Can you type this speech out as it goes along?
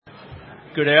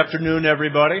Good afternoon,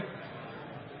 everybody.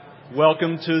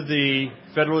 Welcome to the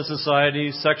Federalist Society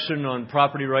section on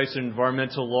property rights and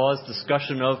environmental laws,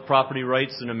 discussion of property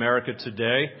rights in America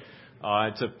today.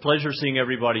 It's a pleasure seeing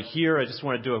everybody here. I just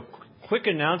want to do a quick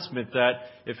announcement that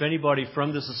if anybody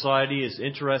from the Society is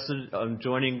interested in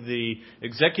joining the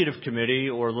executive committee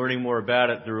or learning more about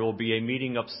it, there will be a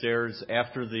meeting upstairs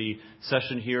after the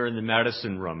session here in the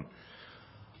Madison room.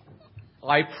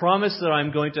 I promise that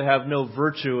I'm going to have no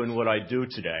virtue in what I do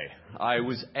today. I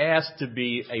was asked to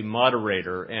be a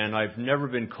moderator, and I've never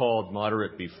been called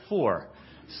moderate before.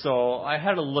 So I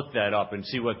had to look that up and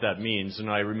see what that means. And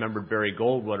I remember Barry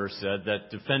Goldwater said that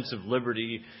defensive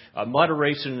liberty,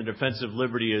 moderation and defensive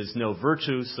liberty is no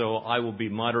virtue, so I will be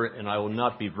moderate and I will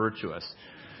not be virtuous.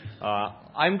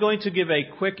 I'm going to give a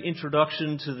quick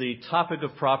introduction to the topic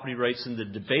of property rights and the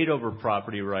debate over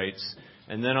property rights.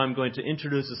 And then I'm going to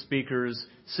introduce the speakers,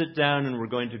 sit down, and we're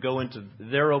going to go into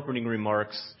their opening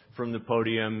remarks from the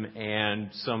podium,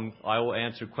 and I will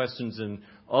answer questions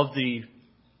of the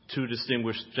two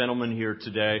distinguished gentlemen here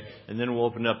today, and then we'll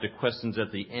open up to questions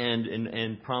at the end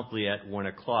and promptly at 1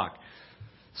 o'clock.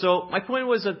 So my point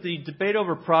was that the debate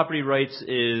over property rights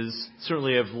is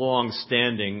certainly of long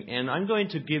standing, and I'm going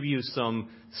to give you some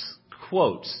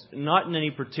quotes, not in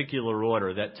any particular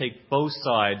order, that take both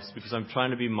sides, because I'm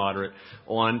trying to be moderate,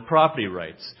 on property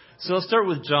rights. So I'll start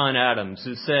with John Adams,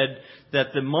 who said that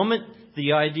the moment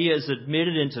the idea is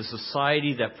admitted into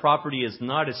society that property is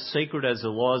not as sacred as the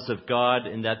laws of God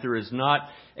and that there is not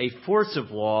a force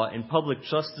of law and public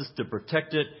justice to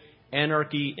protect it,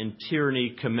 anarchy and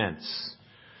tyranny commence.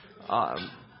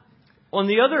 On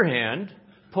the other hand,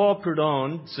 Paul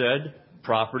Proudhon said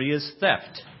property is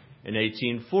theft in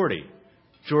 1840.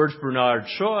 George Bernard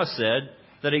Shaw said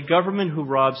that a government who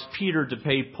robs Peter to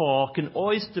pay Paul can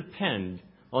always depend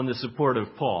on the support of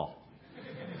Paul.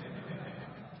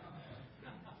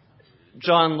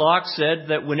 John Locke said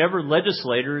that whenever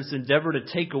legislators endeavor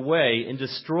to take away and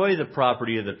destroy the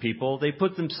property of the people, they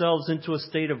put themselves into a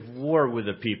state of war with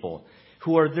the people,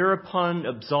 who are thereupon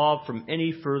absolved from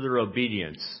any further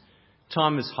obedience.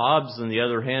 Thomas Hobbes, on the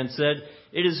other hand, said,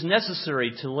 "It is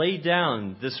necessary to lay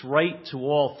down this right to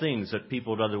all things that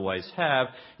people would otherwise have,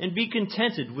 and be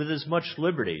contented with as much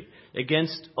liberty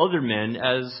against other men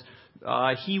as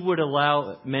he would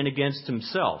allow men against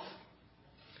himself."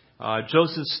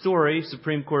 Joseph Story,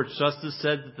 Supreme Court Justice,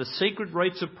 said that the sacred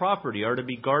rights of property are to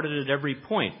be guarded at every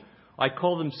point. I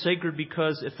call them sacred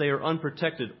because if they are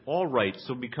unprotected, all rights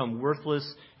will become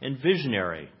worthless and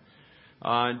visionary.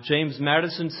 James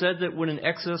Madison said that when an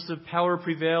excess of power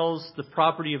prevails, the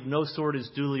property of no sort is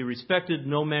duly respected.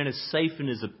 No man is safe in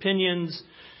his opinions.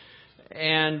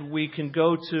 And we can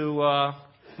go to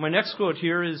my next quote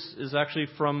here is actually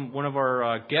from one of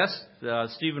our guests.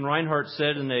 Stephen Reinhardt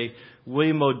said in a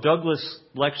William O. Douglas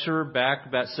lecture back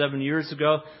about 7 years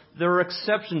ago, "There are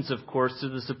exceptions, of course, to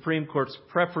the Supreme Court's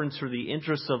preference for the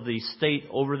interests of the state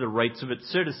over the rights of its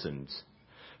citizens.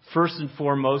 First and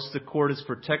foremost, the court is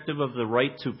protective of the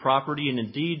right to property and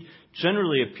indeed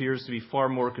generally appears to be far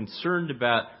more concerned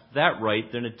about that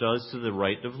right than it does to the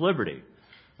right of liberty."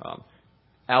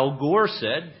 Al Gore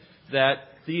said that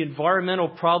the environmental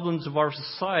problems of our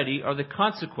society are the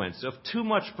consequence of too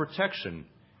much protection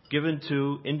given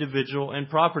to individual and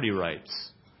property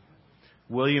rights.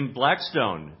 William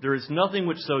Blackstone, "There is nothing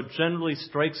which so generally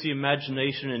strikes the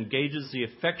imagination and engages the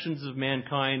affections of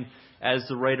mankind as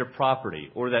the right of property,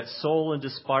 or that sole and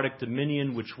despotic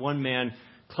dominion which one man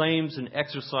claims and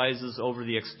exercises over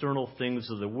the external things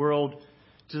of the world,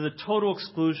 to the total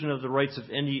exclusion of the rights of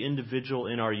any individual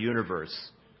in our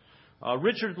universe."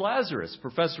 Richard Lazarus,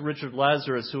 Professor Richard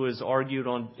Lazarus, who has argued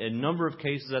on a number of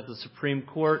cases at the Supreme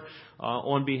Court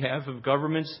on behalf of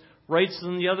governments, writes,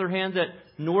 on the other hand, that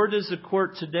nor does the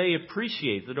court today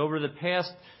appreciate that over the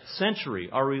past century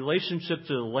our relationship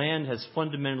to the land has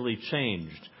fundamentally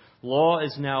changed. Law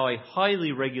is now a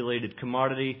highly regulated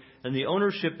commodity, and the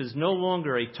ownership is no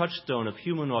longer a touchstone of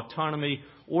human autonomy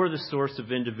or the source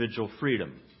of individual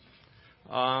freedom.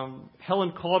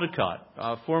 Helen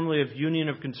Caldecott, formerly of Union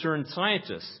of Concerned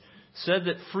Scientists, said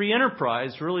that free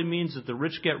enterprise really means that the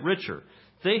rich get richer.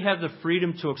 They have the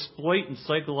freedom to exploit and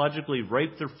psychologically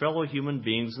rape their fellow human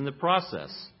beings in the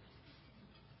process.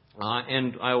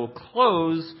 And I will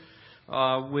close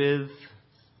with,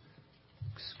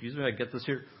 I get this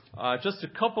here. Just a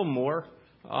couple more.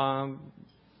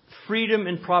 Freedom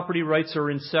and property rights are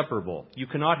inseparable. You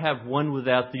cannot have one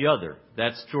without the other.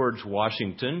 That's George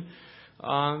Washington.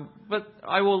 But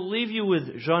I will leave you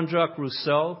with Jean-Jacques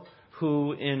Rousseau,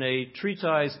 who in a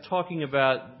treatise talking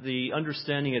about the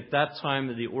understanding at that time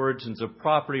of the origins of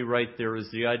property right, there was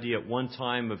the idea at one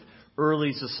time of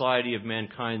early society of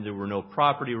mankind, there were no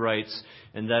property rights,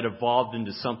 and that evolved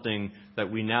into something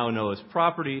that we now know as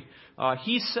property.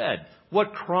 He said,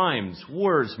 what crimes,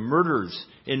 wars, murders,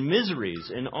 and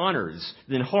miseries, and honors,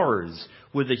 and horrors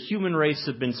would the human race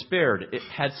have been spared? It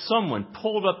had someone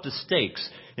pulled up the stakes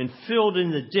and filled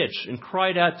in the ditch and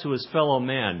cried out to his fellow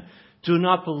man, do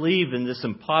not believe in this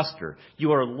impostor.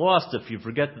 You are lost if you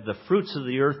forget that the fruits of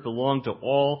the earth belong to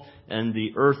all and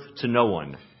the earth to no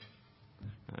one.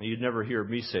 You'd never hear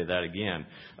me say that again.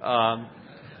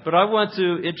 But I want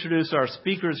to introduce our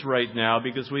speakers right now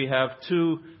because we have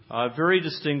two very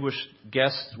distinguished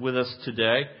guests with us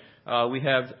today. We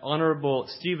have Honorable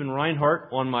Stephen Reinhardt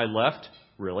on my left,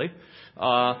 really.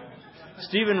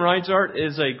 Stephen Reinhardt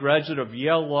is a graduate of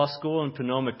Yale Law School and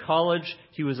Sonoma College.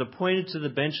 He was appointed to the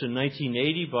bench in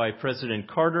 1980 by President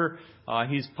Carter.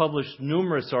 He's published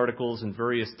numerous articles in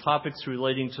various topics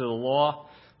relating to the law.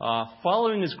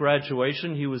 Following his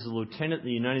graduation, he was a lieutenant in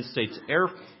the United States Air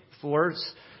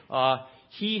Force.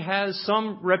 He has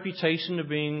some reputation of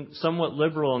being somewhat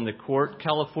liberal in the court.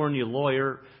 California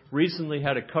lawyer recently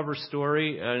had a cover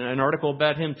story, an article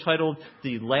about him titled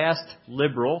 "The Last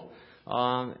Liberal."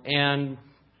 And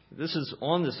this is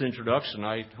on this introduction.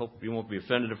 I hope you won't be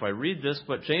offended if I read this,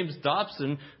 but James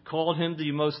Dobson called him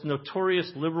the most notorious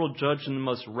liberal judge in the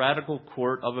most radical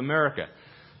court of America.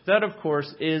 That, of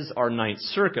course, is our Ninth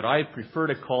Circuit. I prefer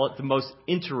to call it the most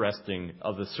interesting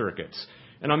of the circuits.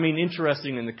 And I mean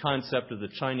interesting in the concept of the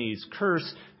Chinese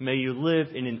curse, may you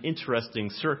live in an interesting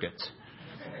circuit.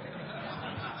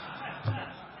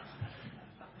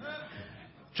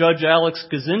 Judge Alex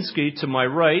Kozinski, to my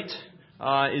right,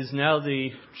 is now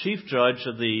the chief judge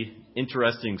of the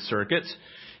interesting circuit.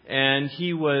 And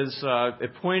he was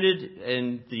appointed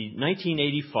in the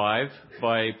 1985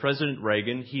 by President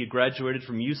Reagan. He graduated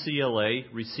from UCLA,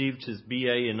 received his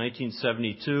BA in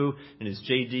 1972 and his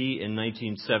JD in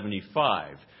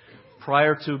 1975.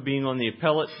 Prior to being on the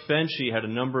appellate bench, he had a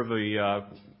number of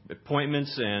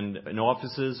appointments and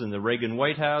offices in the Reagan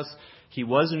White House. He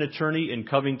was an attorney in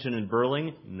Covington and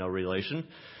Burling, no relation,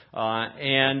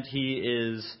 and he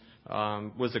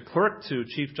was a clerk to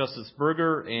Chief Justice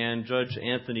Burger and Judge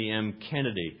Anthony M.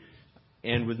 Kennedy.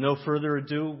 And with no further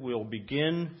ado, we'll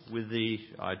begin with the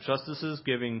justices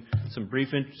giving some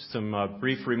brief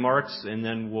remarks, and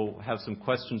then we'll have some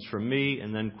questions from me,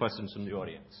 and then questions from the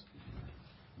audience.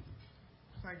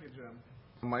 Thank you, Jim.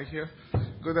 Mike here.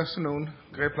 Good afternoon.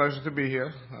 Great pleasure to be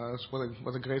here.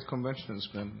 What a great convention it's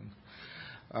been.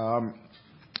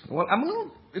 Well,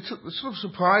 it's sort of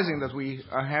surprising that we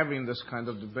are having this kind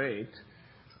of debate,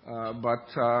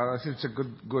 but I think it's a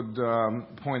good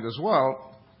point as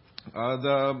well.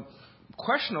 The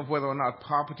question of whether or not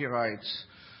property rights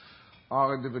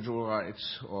are individual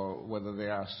rights or whether they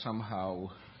are somehow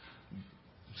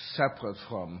separate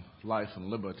from life and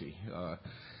liberty,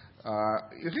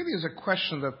 it really is a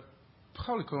question that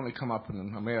probably can only come up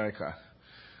in America.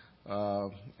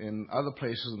 In other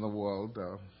places in the world,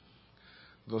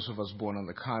 those of us born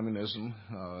under communism,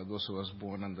 those of us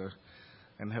born under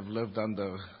and have lived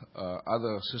under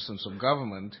other systems of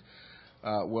government,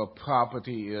 where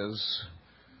property is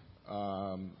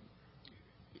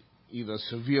either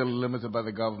severely limited by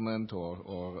the government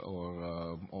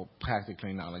or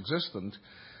practically non-existent,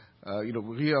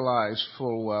 realize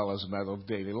full well as a matter of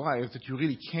daily life that you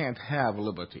really can't have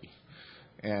liberty.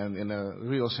 And in a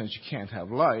real sense, you can't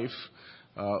have life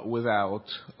without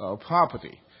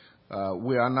property.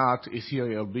 We are not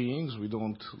ethereal beings. We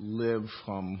don't live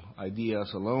from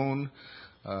ideas alone.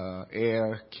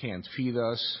 Air can't feed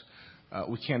us.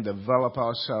 We can't develop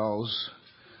ourselves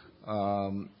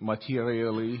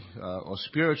materially or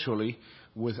spiritually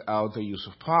without the use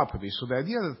of property. So the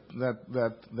idea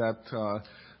that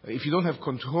if you don't have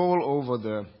control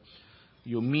over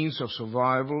your means of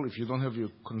survival, if you don't have your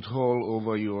control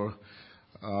over your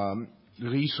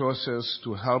resources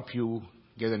to help you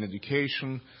get an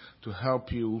education, to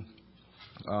help you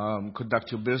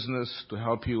conduct your business, to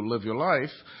help you live your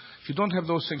life, if you don't have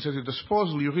those things at your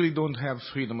disposal, you really don't have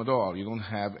freedom at all. You don't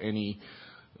have any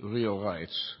real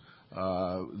rights.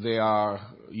 Your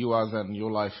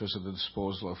life is at the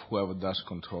disposal of whoever does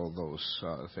control those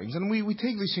things. And we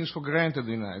take these things for granted in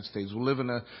the United States. We live in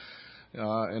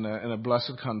a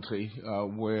blessed country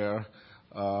where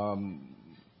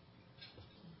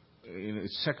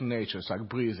it's second nature. It's like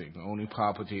breathing. Owning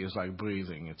property is like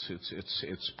breathing.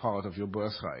 It's part of your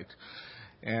birthright.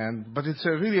 But it's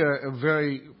really a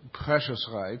very precious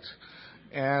right.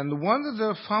 And one that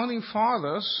the founding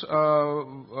fathers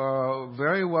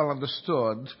very well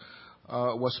understood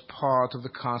was part of the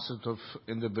concept of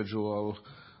individual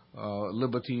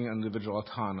liberty and individual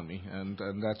autonomy, and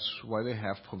that's why they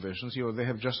have provisions. They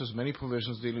have just as many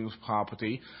provisions dealing with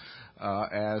property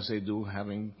as they do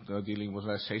dealing with,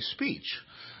 let's say, speech.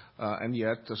 And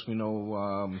yet, as we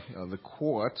know, the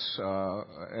courts,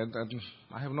 and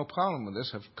I have no problem with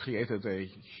this, have created a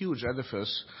huge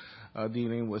edifice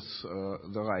dealing with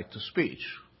the right to speech,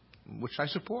 which I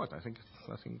support. I think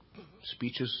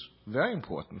speech is very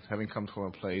important. Having come from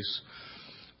a place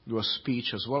where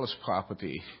speech as well as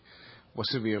property was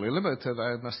severely limited,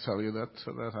 I must tell you that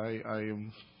I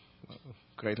am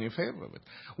greatly in favor of it.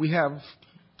 We have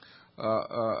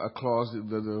a clause,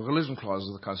 the religion clause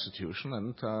of the Constitution,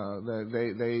 and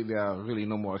they are really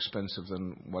no more expensive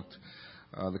than what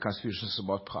the Constitution is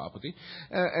about property.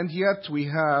 And yet we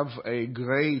have a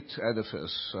great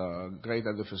edifices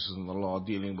in the law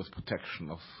dealing with protection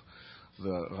of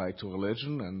the right to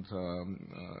religion and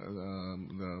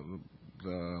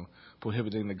the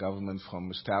prohibiting the government from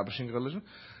establishing religion.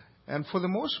 And for the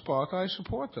most part, I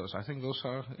support those. I think those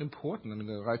are important. I mean,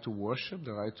 the right to worship,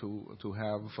 the right to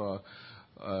have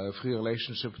a free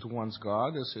relationship to one's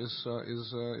God is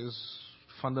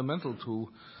fundamental to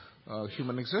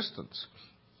human existence.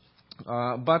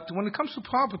 But when it comes to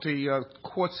property,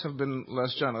 courts have been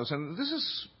less generous, and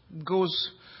this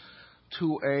goes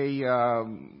to a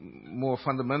more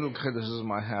fundamental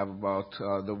criticism I have about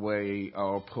the way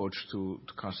our approach to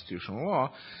constitutional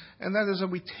law, and that is that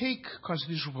we take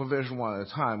constitutional provision one at a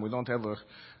time. We don't ever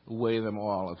weigh them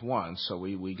all at once. So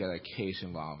we get a case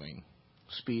involving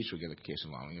speech, we get a case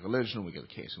involving religion, we get a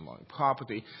case involving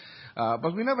property,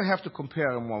 but we never have to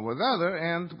compare them one with the other.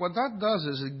 And what that does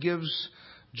is it gives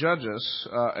judges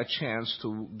a chance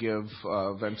to give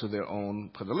vent to their own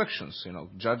predilections.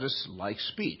 Judges like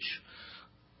speech.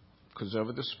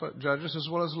 Conservative judges as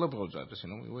well as liberal judges.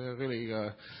 We're really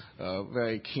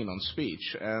very keen on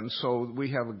speech. And so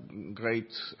we have a great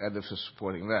edifice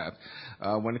supporting that.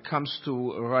 When it comes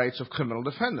to rights of criminal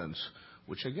defendants,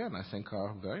 which again I think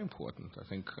are very important. I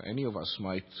think any of us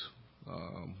might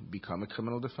become a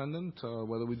criminal defendant,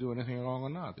 whether we do anything wrong or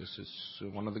not. This is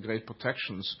one of the great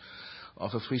protections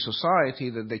of a free society,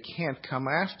 that they can't come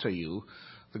after you.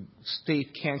 The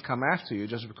state can't come after you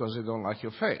just because they don't like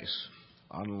your face,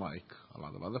 unlike a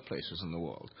lot of other places in the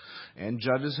world. And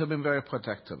judges have been very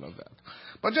protective of that.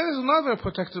 But judges are not very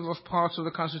protective of parts of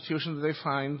the Constitution that they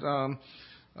find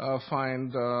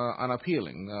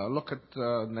unappealing. Look at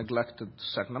the neglected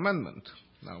Second Amendment.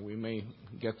 Now, we may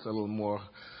get a little more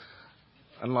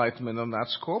enlightenment on that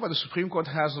score, but the Supreme Court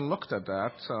hasn't looked at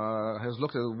that, has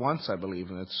looked at it once, I believe,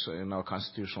 in our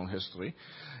constitutional history.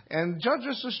 And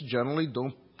judges just generally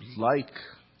don't like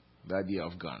the idea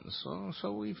of guns.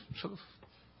 So we've sort of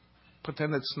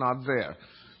pretend it's not there.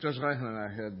 Judge Reinhardt and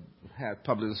I had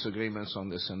public disagreements on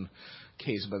this in a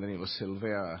case by the name of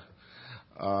Silvera.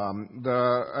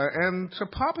 And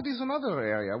property is another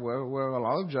area where a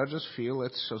lot of judges feel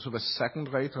it's sort of a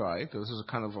second-rate right. This is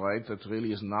a kind of right that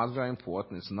really is not very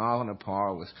important. It's not on a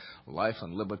par with life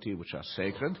and liberty, which are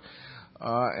sacred.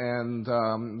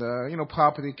 The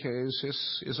property case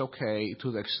is okay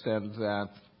to the extent that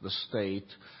the state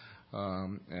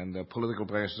and the political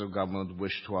branches of government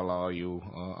wish to allot you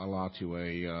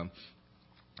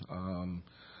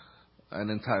an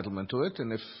entitlement to it,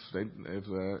 and if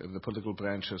the political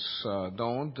branches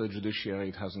don't, the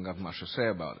judiciary hasn't got much to say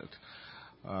about it.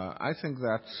 I think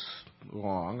that's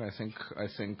wrong. I think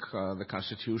the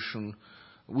Constitution,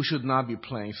 we should not be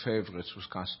playing favorites with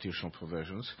constitutional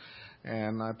provisions,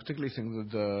 and I particularly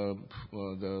think that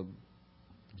the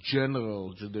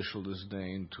general judicial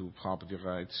disdain to property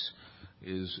rights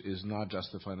is not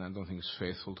justified, and I don't think it's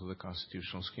faithful to the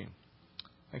constitutional scheme.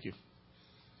 Thank you.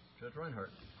 Judge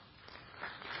Reinhardt.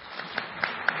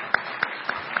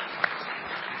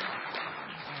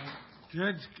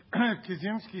 Judge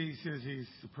Kozinski says he's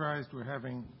surprised we're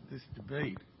having this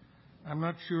debate. I'm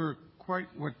not sure quite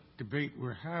what debate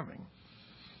we're having.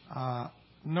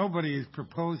 Nobody is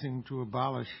proposing to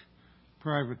abolish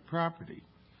private property.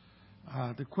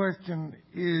 The question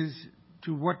is,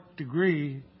 to what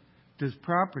degree does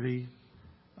property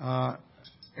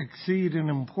exceed in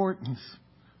importance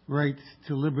rights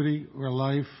to liberty or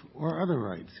life or other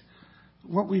rights?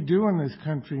 What we do in this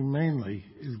country mainly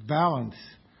is balance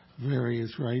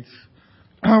various rights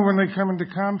when they come into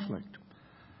conflict.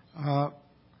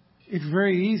 It's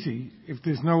very easy, if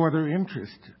there's no other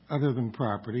interest other than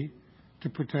property, to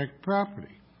protect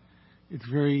property. It's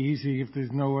very easy, if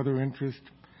there's no other interest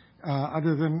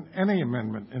other than any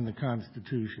amendment in the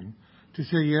Constitution, to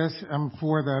say, yes, I'm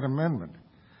for that amendment.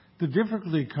 The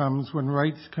difficulty comes when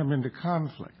rights come into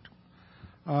conflict.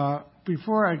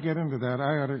 Before I get into that,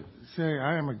 I ought to say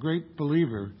I am a great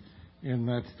believer in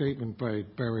that statement by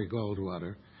Barry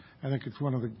Goldwater. I think it's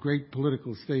one of the great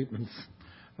political statements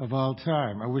of all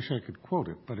time. I wish I could quote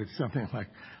it, but it's something like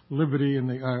liberty in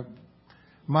the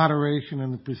moderation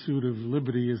in the pursuit of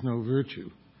liberty is no virtue.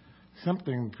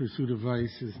 Something in pursuit of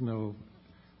vice is no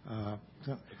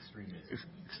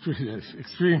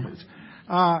extremism.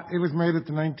 It was made at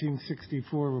the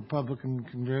 1964 Republican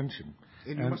Convention.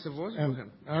 And you must have voted for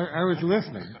him. I was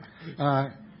listening.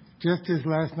 Just as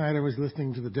last night I was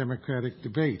listening to the Democratic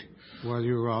debate while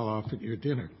you were all off at your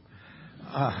dinner.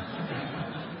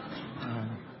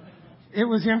 It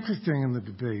was interesting in the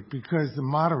debate because the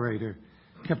moderator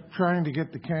kept trying to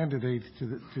get the candidates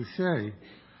to say,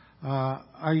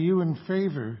 are you in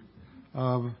favor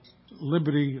of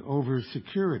liberty over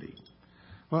security?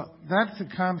 Well, that's a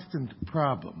constant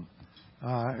problem.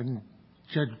 In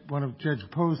one of Judge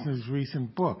Posner's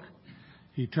recent book,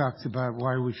 he talks about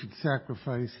why we should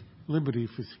sacrifice liberty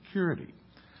for security.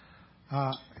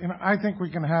 I think we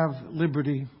can have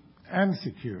liberty and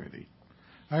security.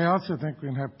 I also think we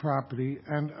can have property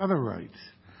and other rights.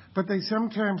 But they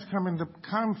sometimes come into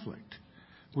conflict,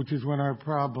 which is when our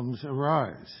problems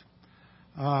arise.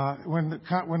 When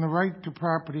the right to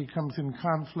property comes in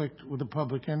conflict with the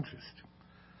public interest,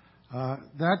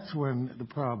 that's when the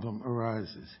problem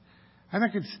arises. I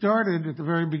think it started at the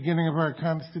very beginning of our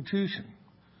Constitution,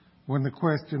 when the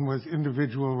question was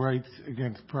individual rights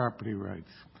against property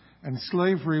rights. And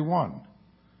slavery won,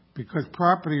 because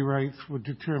property rights were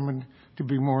determined to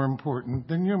be more important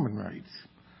than human rights.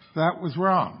 That was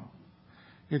wrong.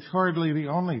 It's hardly the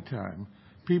only time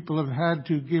people have had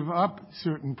to give up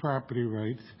certain property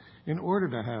rights in order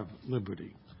to have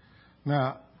liberty.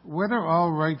 Now, whether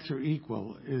all rights are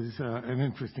equal is an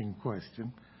interesting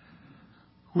question,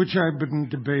 which I've been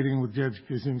debating with Judge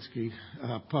Kozinski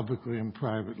publicly and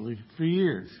privately for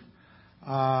years.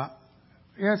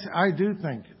 Yes, I do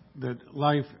think that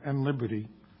life and liberty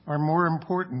are more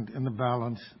important in the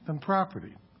balance than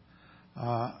property.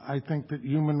 I think that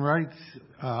human rights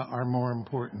are more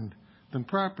important than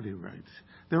property rights.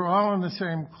 They're all in the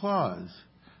same clause,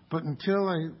 but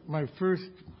until my first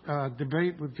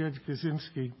debate with Judge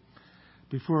Kozinski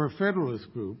before a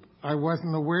Federalist group, I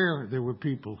wasn't aware there were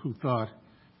people who thought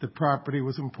that property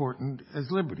was important as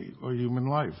liberty or human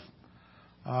life.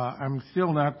 I'm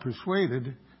still not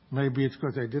persuaded. Maybe it's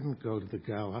because I didn't go to the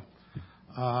gala.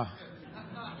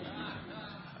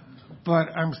 But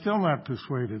I'm still not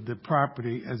persuaded that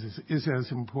property is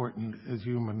as important as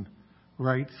human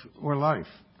rights or life.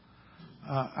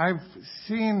 I've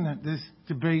seen this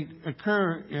debate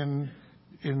occur in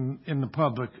the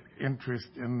public interest,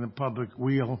 in the public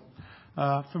wheel,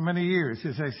 for many years.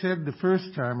 As I said, the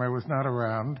first time I was not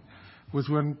around was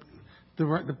when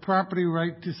the property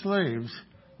right to slaves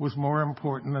was more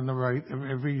important than the right of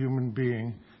every human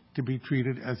being to be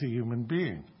treated as a human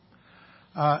being.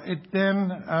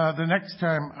 The next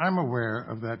time I'm aware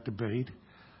of that debate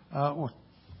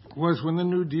was when the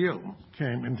New Deal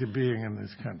came into being in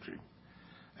this country.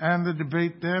 And the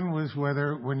debate then was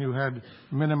whether, when you had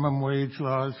minimum wage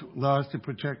laws to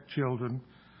protect children,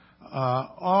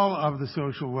 all of the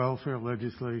social welfare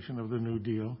legislation of the New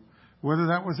Deal, whether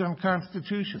that was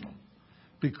unconstitutional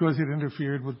because it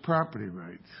interfered with property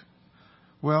rights.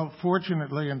 Well,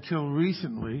 fortunately, until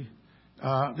recently,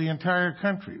 the entire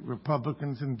country,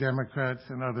 Republicans and Democrats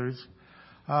and others,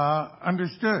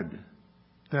 understood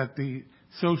that the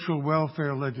social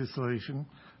welfare legislation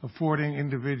affording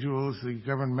individuals the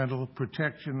governmental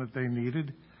protection that they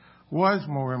needed was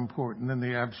more important than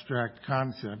the abstract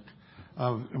concept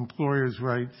of employers'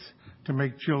 rights to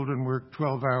make children work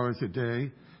 12 hours a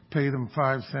day, pay them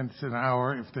 5 cents an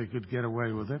hour if they could get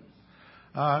away with it,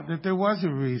 that there was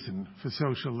a reason for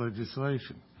social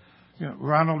legislation.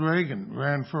 Ronald Reagan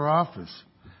ran for office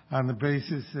on the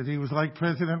basis that he was like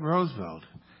President Roosevelt,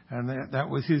 and that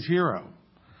was his hero.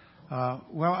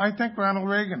 Well, I think Ronald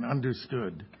Reagan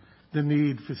understood the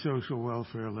need for social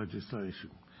welfare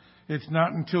legislation. It's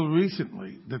not until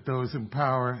recently that those in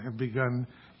power have begun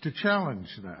to challenge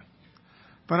that.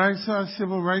 But I saw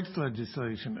civil rights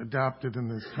legislation adopted in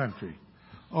this country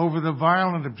over the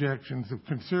violent objections of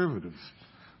conservatives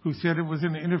who said it was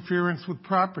an interference with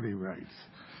property rights,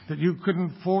 that you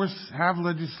couldn't have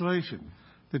legislation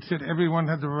that said everyone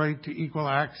had the right to equal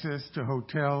access to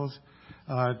hotels,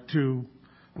 to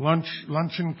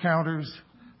luncheon counters.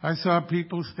 I saw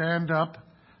people stand up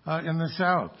in the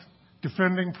South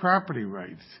defending property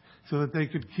rights so that they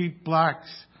could keep blacks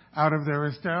out of their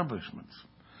establishments.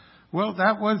 Well,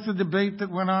 that was the debate that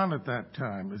went on at that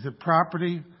time. Is it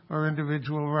property or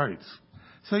individual rights?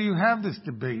 So you have this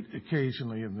debate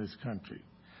occasionally in this country.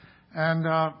 And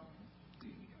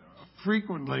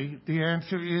frequently the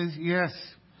answer is yes,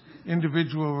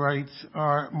 individual rights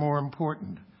are more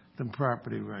important than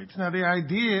property rights. Now, the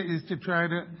idea is to try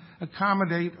to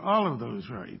accommodate all of those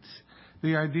rights.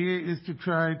 The idea is to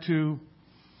try to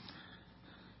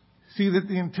see that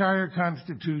the entire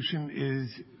Constitution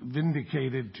is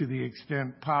vindicated to the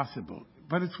extent possible.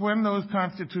 But it's when those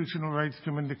constitutional rights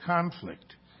come into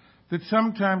conflict that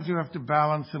sometimes you have to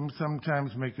balance them,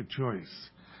 sometimes make a choice.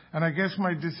 And I guess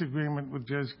my disagreement with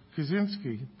Judge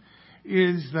Kozinski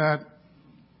is that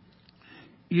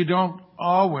you don't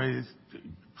always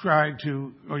try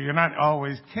to, or you're not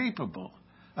always capable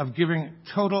of giving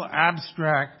total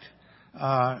abstract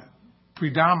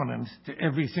predominance to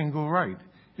every single right.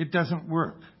 It doesn't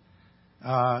work.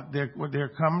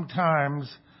 There come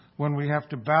times when we have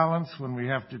to balance, when we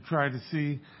have to try to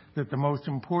see that the most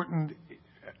important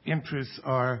interests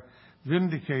are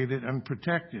vindicated and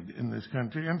protected in this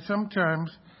country. And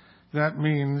sometimes that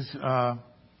means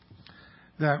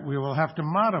that we will have to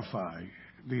modify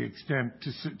the extent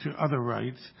to other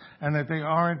rights, and that they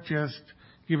aren't just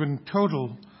given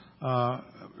total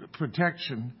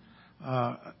protection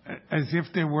as if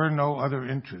there were no other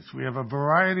interests. We have a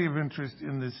variety of interests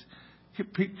in this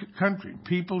country,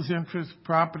 people's interests,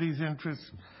 property's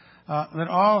interests, that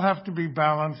all have to be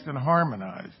balanced and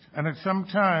harmonized, and at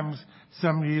sometimes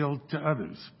some yield to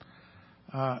others.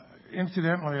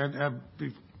 Incidentally,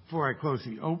 before I close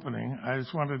the opening, I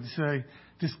just wanted to say,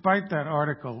 despite that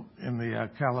article in the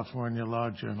California Law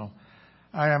Journal,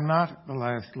 I am not the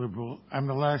last liberal. I'm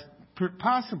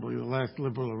possibly the last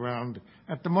liberal around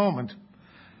at the moment,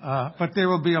 but there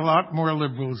will be a lot more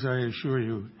liberals, I assure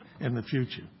you, in the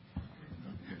future.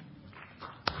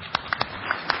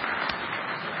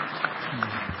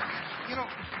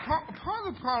 Part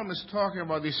of the problem is talking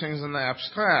about these things in the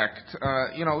abstract.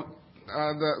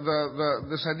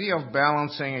 This idea of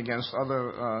balancing against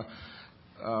other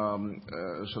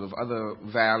sort of other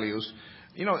values.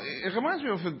 It reminds me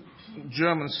of a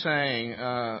German saying,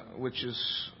 which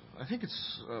is, I think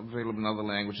it's available in other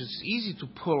languages. It's easy to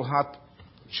pull hot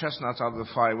chestnuts out of the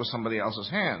fire with somebody else's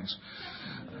hands.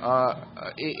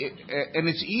 And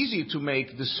it's easy to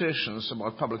make decisions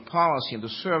about public policy and to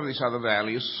serve these other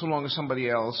values so long as somebody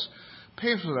else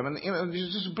pays for them. And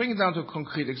just to bring it down to a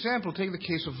concrete example, take the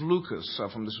case of Lucas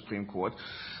from the Supreme Court.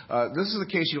 This is the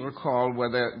case, you recall, where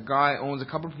the guy owns a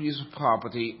couple of pieces of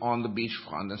property on the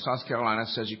beachfront, and South Carolina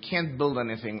says you can't build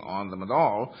anything on them at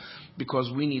all because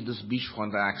we need this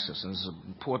beachfront access, and it's an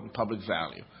important public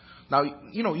value. Now,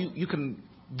 you can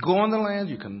go on the land,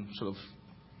 you can sort of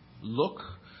look.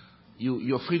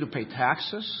 You're free to pay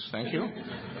taxes. Thank you.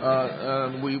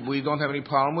 We don't have any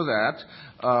problem with that.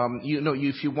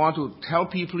 If you want to tell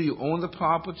people you own the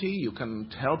property, you can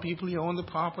tell people you own the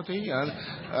property, and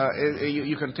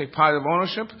you can take pride of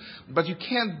ownership, but you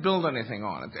can't build anything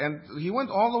on it. And he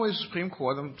went all the way to the Supreme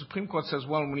Court, and the Supreme Court says,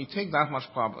 well, when you take that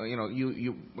much property,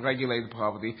 you regulate the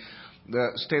property.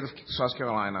 The state of South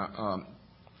Carolina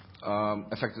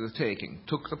affected the taking,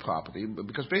 took the property,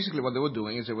 because basically what they were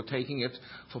doing is they were taking it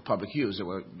for public use. They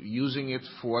were using it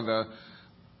for the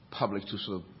public to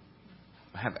sort of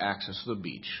have access to the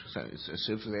beach. So it's as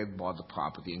if they had bought the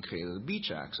property and created a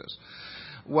beach access.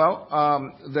 Well,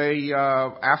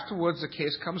 afterwards the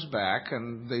case comes back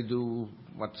and they do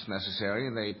what's necessary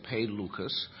and they pay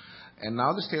Lucas. And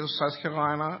now the state of South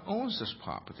Carolina owns this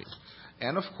property.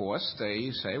 And, of course,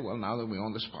 they say, well, now that we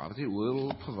own this property,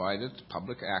 we'll provide it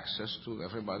public access to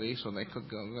everybody so they could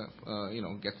go,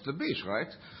 get to the beach,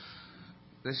 right?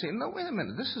 They say, no, wait a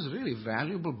minute, this is really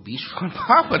valuable beachfront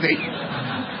property.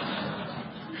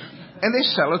 And they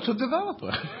sell it to a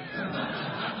developer.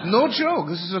 No joke,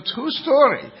 this is a true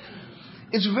story.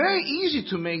 It's very easy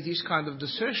to make these kind of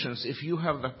decisions if you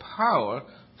have the power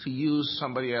to use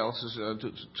somebody else's,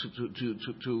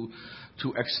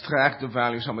 to extract the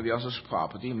value of somebody else's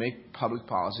property, make public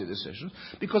policy decisions,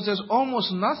 because there's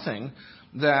almost nothing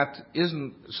that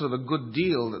isn't sort of a good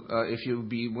deal if you'd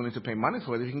be willing to pay money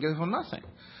for it, if you can get it for nothing.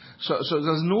 So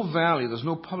there's no value, there's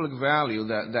no public value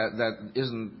that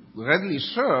isn't readily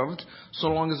served so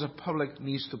long as the public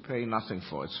needs to pay nothing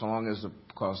for it, so long as the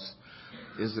cost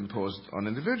is imposed on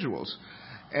individuals.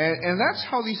 And that's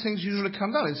how these things usually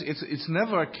come down. It's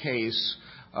never a case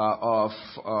of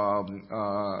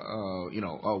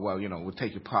we'll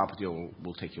take your property or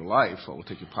we'll take your life, or we'll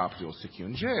take your property or we'll stick you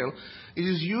in jail. It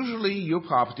is usually your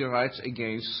property rights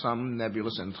against some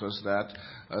nebulous interest that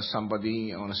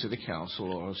somebody on a city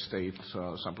council or a state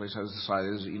someplace has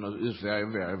decided is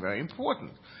very, very, very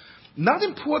important. Not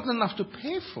important enough to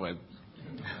pay for it.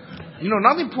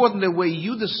 Not important the way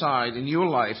you decide in your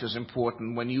life is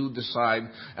important when you decide,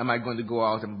 am I going to go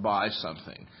out and buy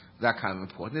something? that kind of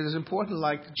important. It is important,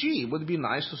 like, gee, would it be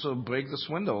nice to sort of break this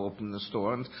window open in the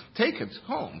store and take it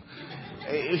home?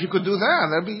 If you could do that,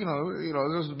 that'd be,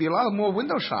 there'd be a lot more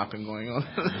window shopping going on.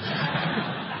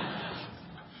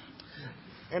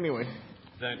 Anyway.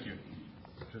 Thank you.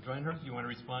 Judge Reinhardt, you want to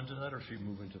respond to that, or should we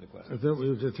move into the question? I thought we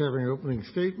were just having opening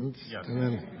statements. Yes. And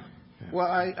then, Well,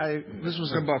 this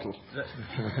was rebuttal. That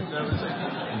was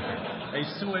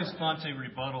a sua sponte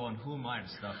rebuttal, and who am I to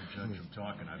stop a judge from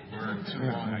talking? I've learned too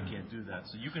long I can't do that.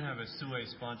 So you can have a sua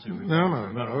sponte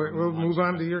rebuttal. No. We'll move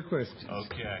on to your questions.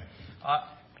 Okay.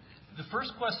 The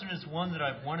first question is one that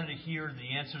I've wanted to hear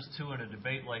the answers to in a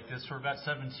debate like this for about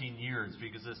 17 years,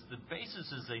 because the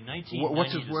basis is a 1990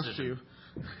 What's it decision. worth to you?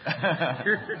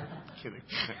 Kidding.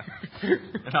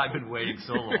 And I've been waiting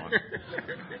so long.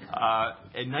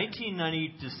 A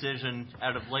 1990 decision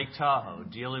out of Lake Tahoe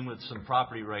dealing with some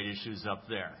property right issues up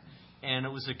there. And it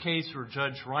was a case where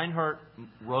Judge Reinhardt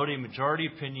wrote a majority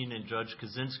opinion and Judge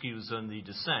Kozinski was on the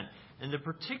dissent. And the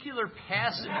particular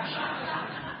passage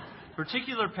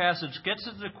gets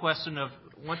at the question of,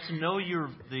 want to know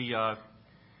the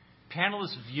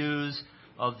panelists' views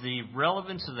of the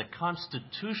relevance of the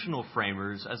constitutional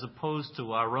framers as opposed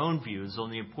to our own views on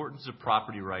the importance of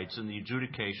property rights and the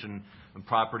adjudication of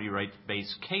property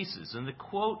right-based cases. And the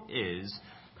quote is,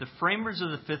 the framers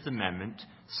of the Fifth Amendment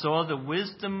saw the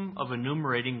wisdom of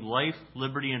enumerating life,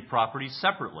 liberty, and property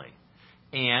separately,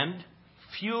 and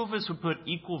few of us would put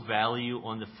equal value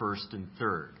on the first and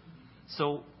third.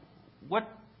 So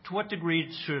to what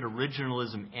degree should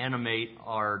originalism animate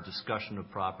our discussion of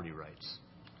property rights?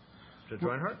 Judge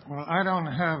Reinhardt? Well, I don't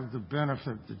have the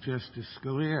benefit that Justice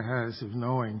Scalia has of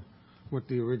knowing what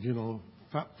the original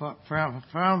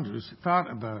founders thought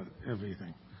about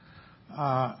everything.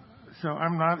 So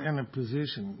I'm not in a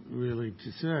position, really,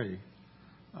 to say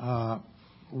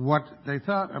what they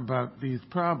thought about these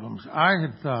problems. I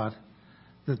had thought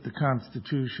that the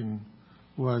Constitution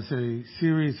was a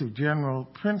series of general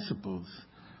principles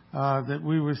that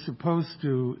we were supposed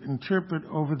to interpret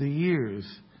over the years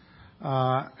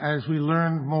as we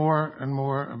learned more and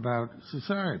more about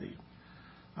society,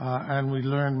 and we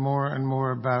learned more and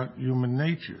more about human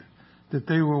nature, that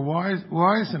they were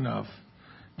wise enough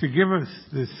to give us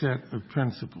this set of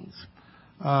principles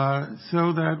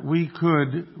so that we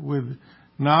could, with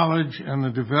knowledge and the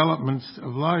developments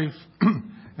of life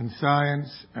and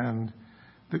science and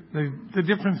the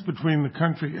difference between the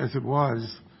country as it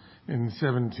was in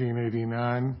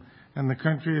 1789 and the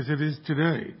country as it is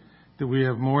today, that we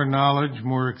have more knowledge,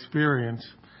 more experience,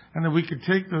 and that we could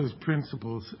take those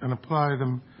principles and apply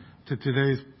them to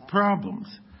today's problems.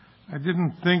 I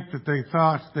didn't think that they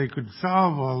thought they could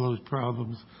solve all those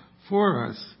problems for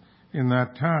us in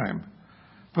that time.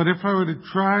 But if I were to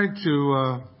try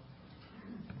to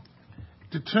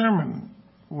determine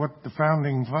what the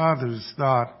Founding Fathers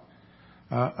thought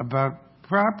about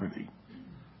property,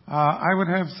 I would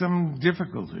have some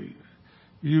difficulty.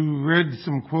 You read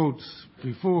some quotes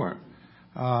before.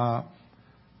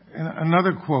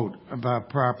 Another quote about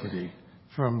property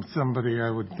from somebody I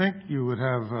would think you would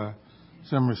have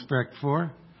some respect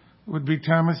for would be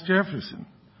Thomas Jefferson,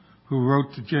 who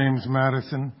wrote to James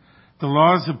Madison, "The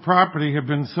laws of property have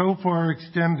been so far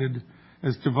extended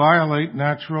as to violate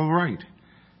natural right.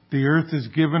 The earth is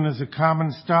given as a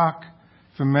common stock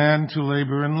for man to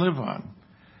labor and live on."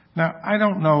 Now, I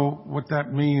don't know what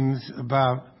that means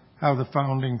about how the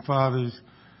Founding Fathers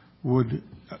would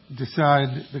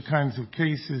decide the kinds of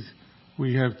cases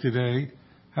we have today,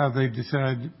 how they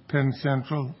decide Penn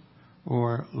Central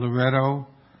or Loretto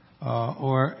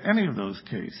or any of those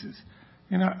cases.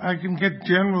 I can get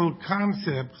general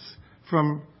concepts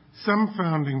from some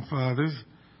Founding Fathers.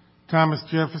 Thomas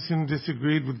Jefferson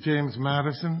disagreed with James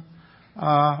Madison.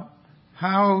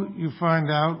 How you find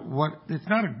out it's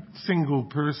not a single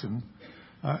person.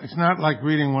 It's not like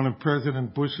reading one of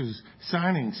President Bush's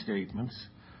signing statements.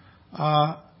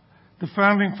 The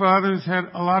Founding Fathers had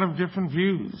a lot of different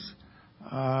views,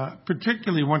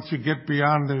 particularly once you get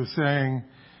beyond their saying,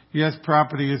 yes,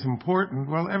 property is important.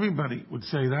 Well, everybody would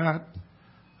say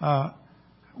that.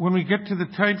 When we get to the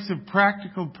types of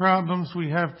practical problems we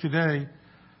have today,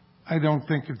 I don't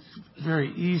think it's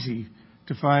very easy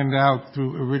to find out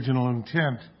through original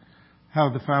intent how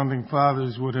the Founding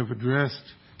Fathers would have addressed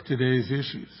today's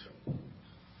issues.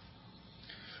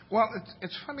 Well,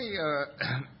 it's funny,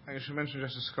 I should mention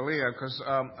Justice Scalia, because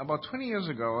about 20 years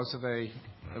ago I was at a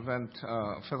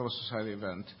Federalist Society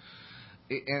event,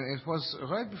 and it was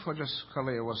right before Justice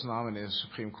Scalia was nominated to the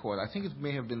Supreme Court. I think it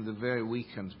may have been the very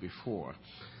weekend before.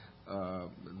 The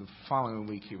following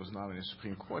week he was nominated to the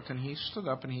Supreme Court, and he stood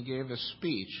up and he gave a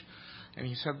speech, and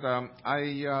he said,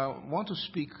 I want to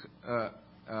speak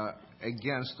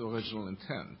against the original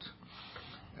intent.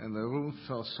 And the room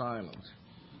fell silent.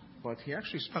 But he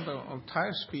actually spent an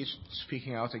entire speech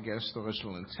speaking out against the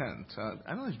original intent.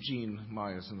 I don't know if Gene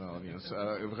Myers in the audience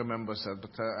remembers that,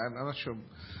 but I'm not sure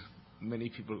many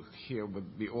people here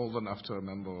would be old enough to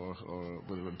remember or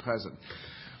would have been present.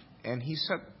 And he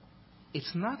said,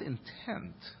 it's not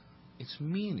intent, it's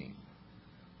meaning.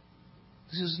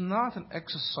 This is not an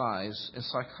exercise in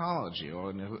psychology or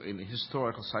in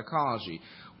historical psychology.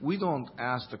 We don't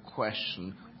ask the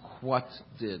question, what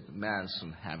did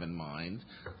Madison have in mind?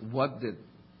 What did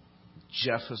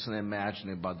Jefferson imagine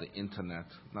about the Internet?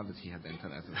 Not that he had the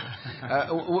Internet.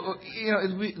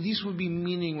 These would be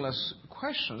meaningless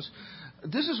questions.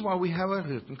 This is why we have a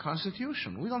written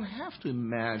constitution. We don't have to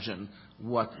imagine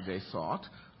what they thought.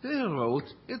 They wrote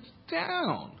it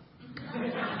down.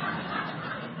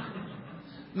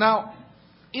 Now,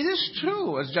 it is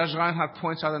true, as Judge Reinhardt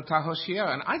points out in Tahoe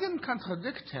Sierra, and I didn't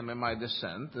contradict him in my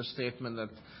dissent, the statement that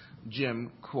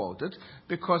Jim quoted,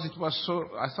 because I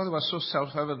thought it was so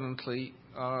self-evidently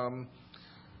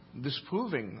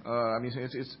disproving.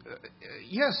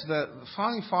 Yes, the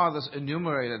Founding Fathers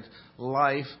enumerated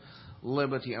life,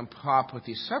 liberty, and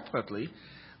property separately.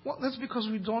 Well, that's because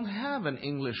we don't have an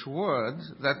English word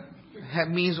that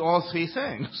means all three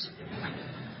things.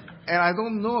 And I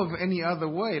don't know of any other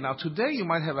way. Now, today you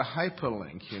might have a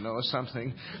hyperlink, or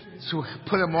something, to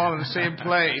put them all in the same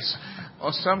place,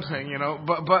 or something,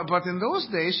 But in those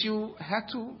days, you had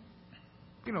to,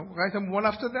 write them one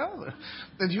after the other.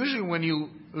 And usually when you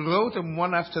wrote them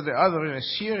one after the other in a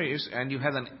series, and you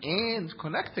had an and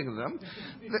connecting them,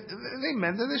 they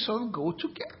meant that they sort of go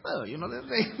together.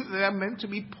 They are meant to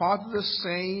be part of the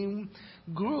same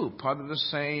group, part of the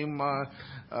same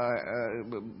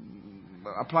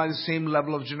apply the same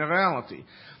level of generality.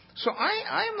 So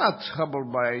I'm not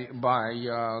troubled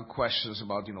by questions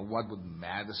about what would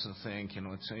Madison think,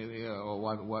 or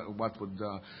what would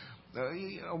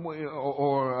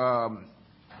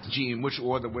gee, in which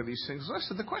order were these things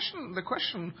listed? The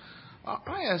question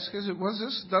I ask is,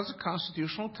 does the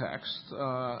constitutional text,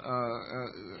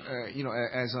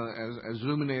 as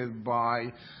illuminated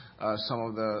by some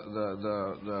of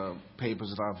the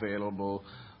papers that are available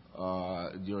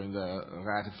during the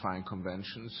ratifying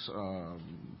conventions, to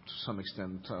some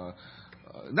extent.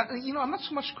 I'm not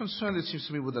so much concerned, it seems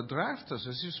to me, with the drafters.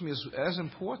 It seems to me as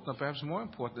important, or perhaps more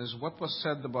important, is what was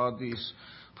said about these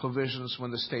provisions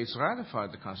when the states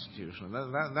ratified the Constitution.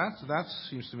 That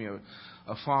seems to me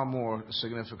a far more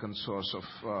significant source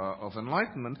of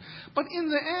enlightenment. But in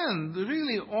the end,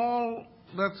 really all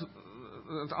that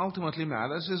ultimately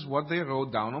matters is what they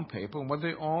wrote down on paper and what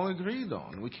they all agreed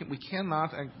on. We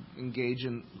cannot engage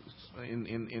in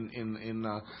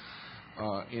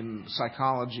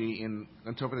psychology in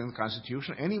interpreting the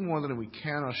Constitution any more than we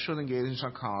can or should engage in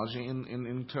psychology in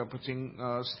interpreting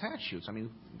statutes. I mean,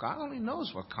 God only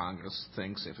knows what Congress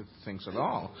thinks, if it thinks at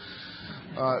all.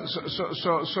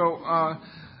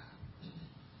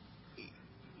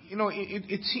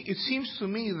 It seems to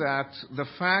me that the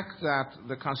fact that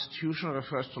the Constitution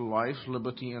refers to life,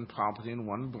 liberty, and property in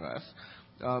one breath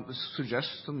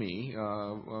suggests to me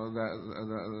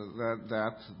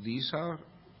that these are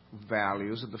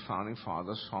values that the Founding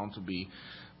Fathers found to be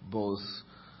both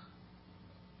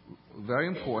very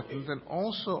important and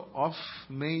also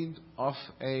made of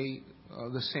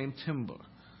the same timber.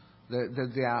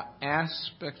 That there are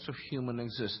aspects of human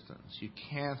existence. You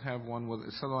can't have one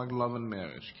it's sort of like love and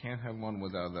marriage. You can't have one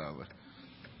without the other.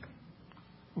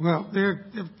 Well, there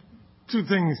are two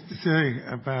things to say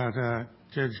about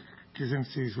Judge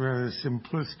Kozinski's rather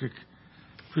simplistic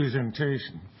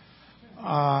presentation.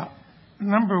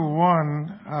 Number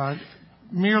one,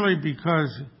 merely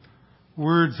because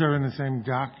words are in the same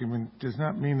document does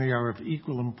not mean they are of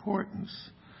equal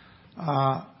importance.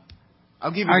 I'll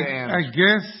give you the answer. I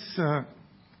guess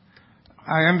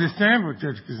I understand what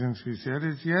Judge Kozinski said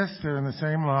is, yes, they're in the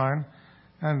same line,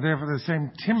 and therefore the same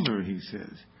timber, he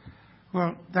says.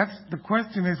 Well, the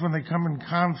question is, when they come in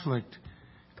conflict,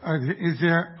 are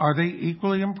they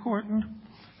equally important?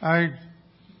 I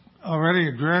already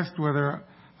addressed whether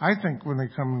I think when they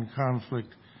come in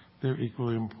conflict they're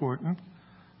equally important.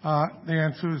 The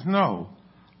answer is no.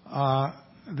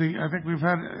 I think we've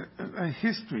had a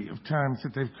history of times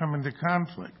that they've come into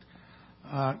conflict.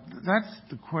 That's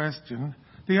the question.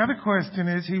 The other question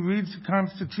is, he reads the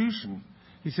Constitution.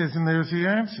 He says, and there's the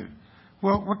answer.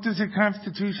 Well, what does the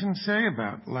Constitution say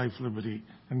about life, liberty,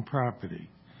 and property?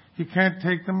 You can't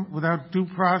take them without due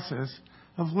process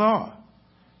of law.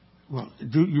 Well,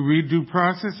 you read due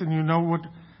process and you know what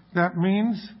that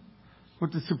means?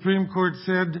 What the Supreme Court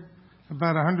said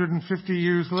About 150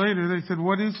 years later, they said,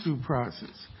 what is due process?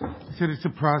 They said, it's a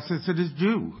process that is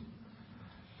due.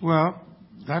 Well,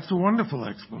 that's a wonderful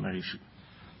explanation.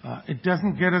 It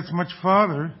doesn't get us much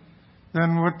farther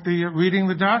than what the reading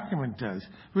the document does.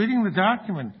 Reading the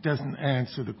document doesn't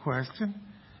answer the question.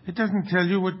 It doesn't tell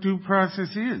you what due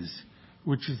process is,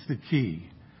 which is the key.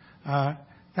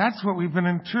 That's what we've been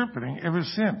interpreting ever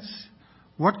since.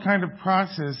 What kind of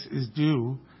process is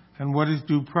due, and what is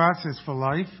due process for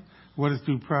life? What is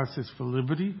due process for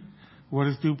liberty? What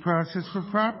is due process for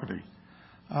property?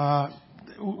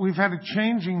 We've had a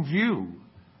changing view.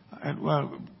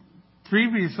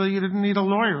 Previously, you didn't need a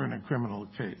lawyer in a criminal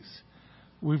case.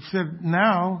 We've said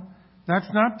now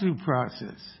that's not due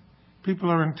process.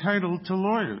 People are entitled to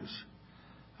lawyers.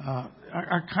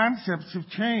 Our concepts have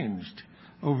changed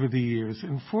over the years.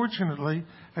 And fortunately,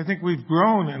 I think we've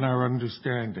grown in our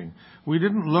understanding. We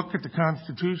didn't look at the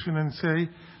Constitution and say,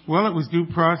 well, it was due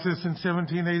process in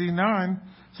 1789,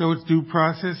 so it's due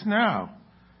process now.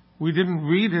 We didn't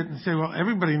read it and say, well,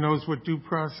 everybody knows what due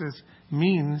process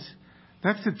means.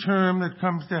 That's a term that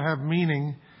comes to have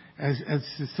meaning as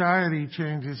society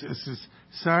changes, as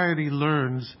society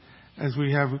learns, as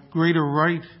we have greater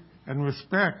right and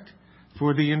respect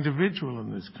for the individual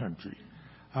in this country.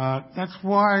 That's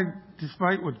why,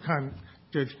 despite what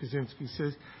Judge Kozinski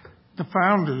says, the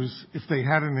founders, if they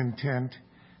had an intent,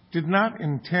 did not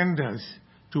intend us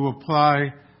to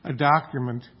apply a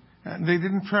document. And they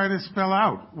didn't try to spell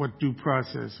out what due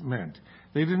process meant.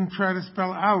 They didn't try to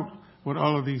spell out what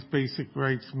all of these basic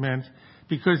rights meant,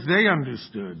 because they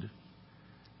understood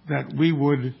that we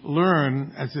would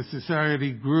learn as a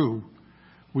society grew.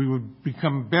 We would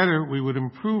become better, we would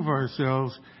improve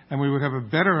ourselves, and we would have a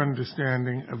better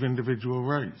understanding of individual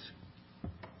rights.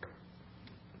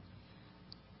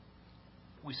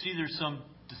 We see there's some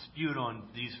dispute on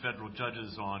these federal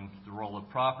judges on the role of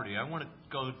property. I want to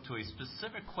go to a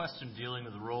specific question dealing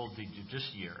with the role of the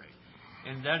judiciary,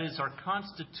 and that is, are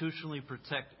constitutionally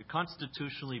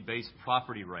based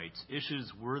property rights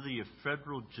issues worthy of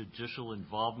federal judicial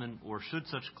involvement, or should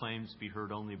such claims be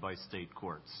heard only by state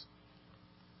courts?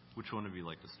 Which one of you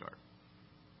like to start?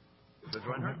 Judge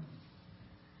Reinhardt?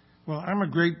 Well, I'm a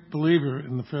great believer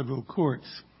in the federal courts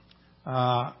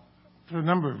for a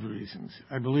number of reasons.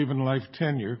 I believe in life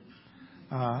tenure,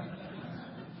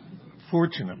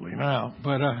 fortunately now,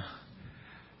 but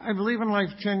I believe in life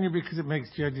tenure because it makes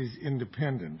judges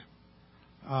independent.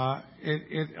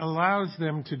 It allows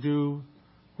them to do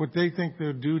what they think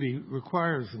their duty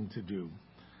requires them to do.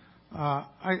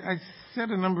 I said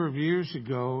a number of years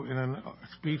ago in a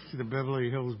speech to the Beverly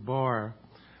Hills Bar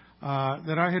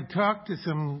that I had talked to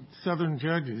some Southern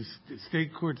judges,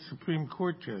 state court, Supreme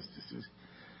Court justices,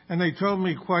 and they told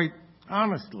me quite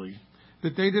honestly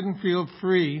that they didn't feel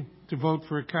free to vote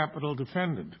for a capital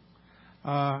defendant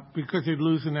because they'd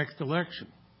lose the next election.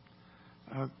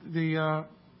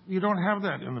 You don't have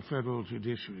that in the federal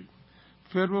judiciary.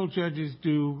 Federal judges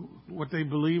do what they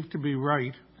believe to be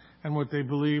right and what they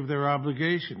believe their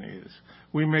obligation is.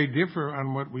 We may differ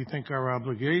on what we think our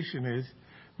obligation is.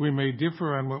 We may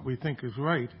differ on what we think is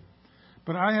right.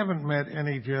 But I haven't met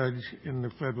any judge in the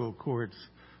federal courts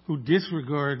who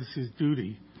disregards his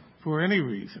duty for any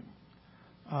reason.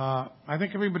 I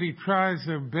think everybody tries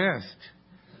their best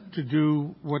to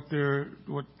do what their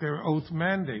oath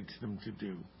mandates them to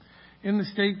do. In the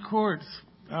state courts,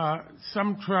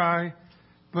 some try,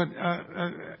 but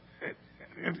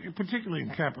particularly in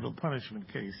capital punishment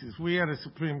cases. We had a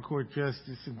Supreme Court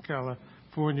justice in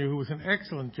California who was an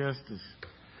excellent justice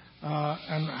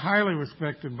and highly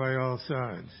respected by all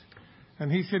sides.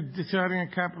 And he said deciding a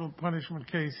capital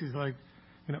punishment case is like,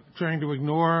 trying to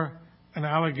ignore an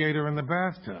alligator in the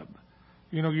bathtub.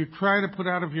 You try to put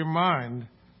out of your mind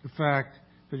the fact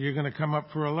that you're going to come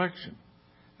up for election.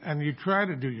 And you try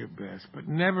to do your best, but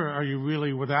never are you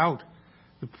really without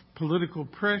the political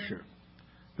pressure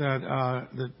that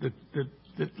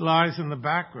lies in the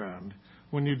background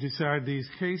when you decide these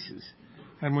cases,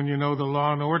 and when you know the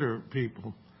law and order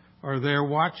people are there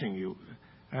watching you.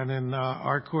 And in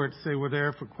our courts, they were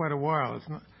there for quite a while. It's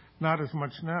not as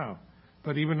much now,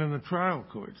 but even in the trial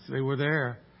courts, they were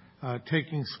there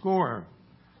taking score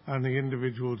on the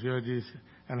individual judges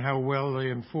and how well they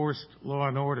enforced law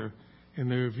and order in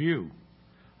their view.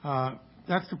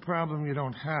 That's the problem you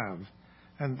don't have.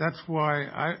 And that's why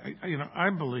I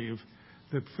believe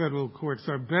that federal courts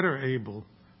are better able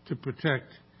to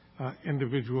protect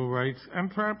individual rights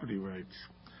and property rights.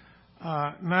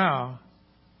 Now,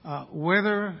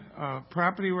 whether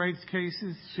property rights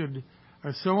cases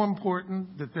are so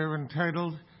important that they're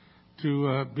entitled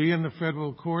to be in the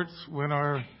federal courts when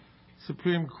our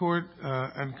Supreme Court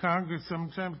and Congress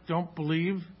sometimes don't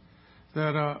believe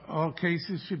that all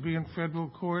cases should be in federal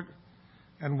court,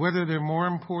 and whether they're more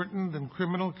important than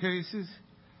criminal cases,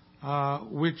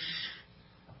 which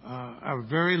are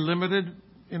very limited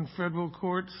in federal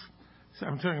courts. So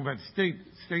I'm talking about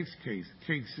states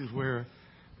cases where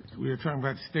we are talking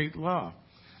about state law.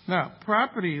 Now,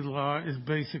 property law is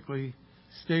basically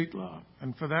state law,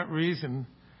 and for that reason,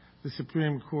 the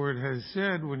Supreme Court has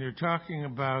said when you're talking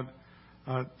about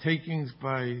takings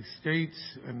by states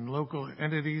and local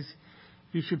entities,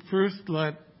 you should first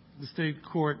let the state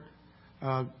court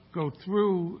go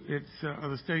through its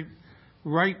the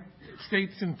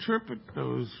states interpret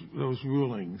those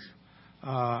rulings,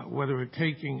 whether a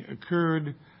taking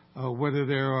occurred, whether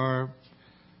there are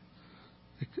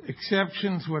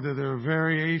exceptions, whether there are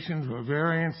variations or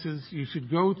variances. You should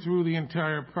go through the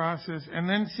entire process and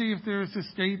then see if there is a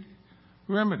state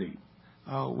remedy,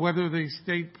 whether the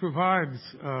state provides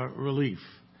relief,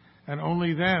 and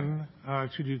only then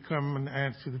should you come and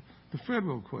answer the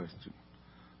federal question.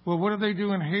 Well, what do they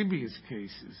do in habeas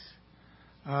cases?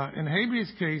 In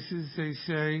habeas cases, they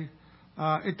say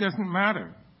it doesn't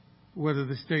matter whether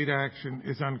the state action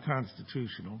is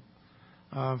unconstitutional.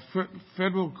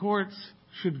 Federal courts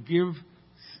should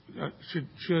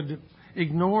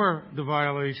ignore the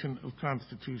violation of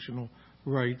constitutional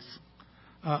rights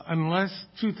unless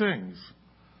two things.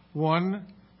 One,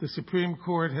 the Supreme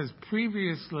Court has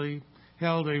previously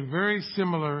held a very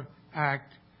similar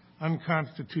act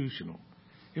unconstitutional.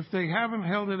 If they haven't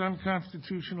held it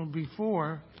unconstitutional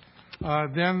before,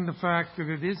 then the fact that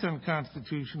it is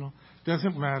unconstitutional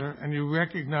doesn't matter, and you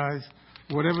recognize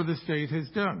whatever the state has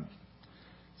done.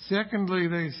 Secondly,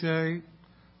 they say,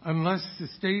 unless the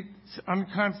state's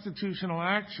unconstitutional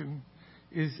action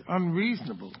is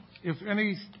unreasonable, if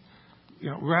any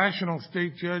rational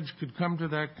state judge could come to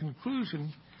that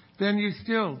conclusion, then you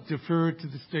still defer to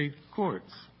the state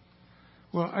courts.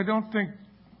 Well, I don't think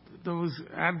those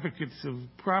advocates of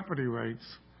property rights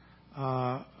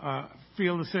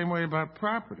feel the same way about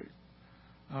property.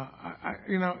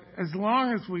 As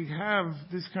long as we have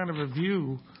this kind of a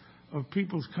view of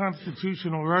people's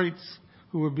constitutional rights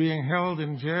who are being held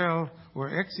in jail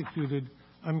or executed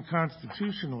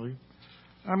unconstitutionally,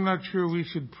 I'm not sure we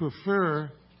should prefer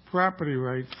property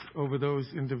rights over those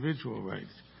individual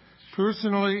rights.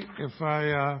 Personally, if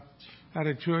I had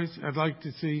a choice, I'd like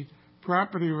to see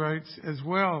property rights as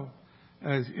well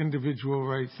as individual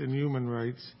rights and human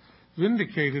rights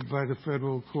vindicated by the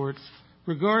federal courts,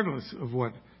 regardless of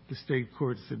what the state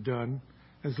courts have done,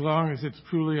 as long as it's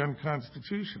truly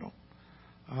unconstitutional.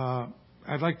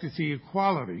 I'd like to see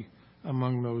equality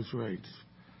among those rights.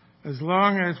 As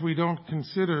long as we don't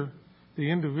consider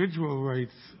the individual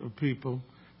rights of people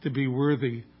to be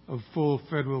worthy of full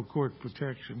federal court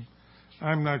protection,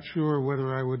 I'm not sure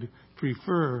whether I would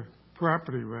prefer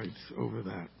property rights over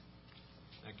that.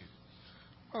 Thank you.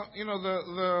 Well,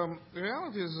 the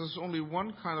reality is there's only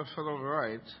one kind of federal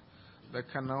right that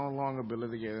can no longer be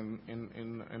litigated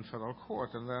in federal court,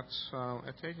 and that's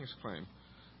a takings claim.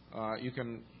 You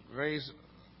can raise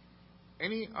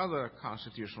any other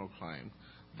constitutional claim,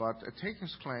 but a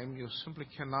takings claim you simply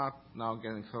cannot now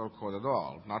get in federal court at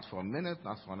all. Not for a minute,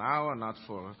 not for an hour, not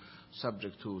for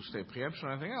subject to state preemption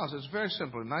or anything else. It's very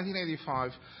simple. In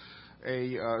 1985,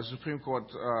 a Supreme Court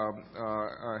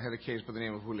had a case by the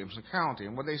name of Williamson County,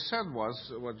 and what they said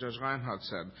was what Judge Reinhardt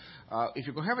said: if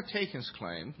you're going to have a takings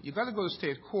claim, you've got to go to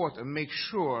state court and make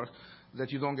sure that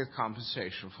you don't get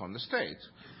compensation from the state,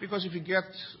 because if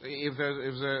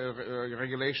there's a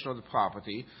regulation of the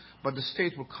property, but the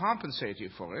state will compensate you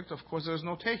for it, of course there's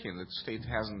no taking. The state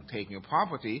hasn't taken your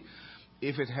property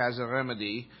if it has a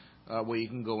remedy where you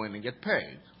can go in and get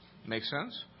paid. Make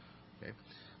sense? Okay.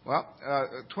 Well,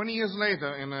 20 years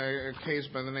later, in a case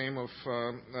by the name of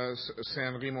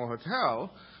San Remo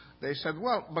Hotel, they said,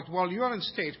 well, but while you're in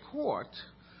state court,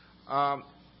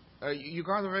 you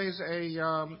got to raise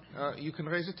you can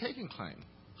raise a taking claim.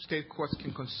 State courts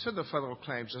can consider federal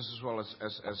claims just as well as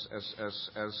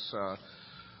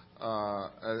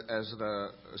the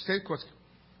state courts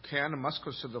can and must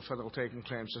consider federal taking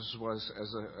claims just as well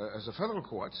as the federal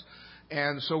courts.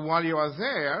 And so while you are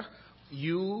there,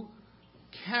 you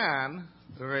can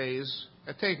raise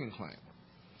a taking claim.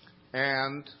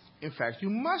 And in fact, you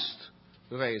must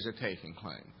raise a taking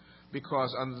claim,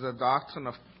 because under the doctrine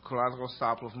of collateral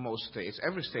estoppel of most states,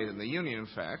 every state in the union, in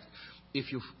fact,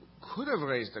 if you could have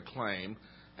raised a claim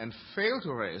and failed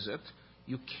to raise it,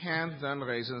 you can't then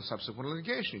raise it in subsequent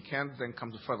litigation. You can't then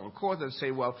come to federal court and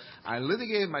say, well, I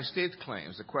litigated my state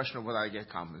claims, the question of whether I get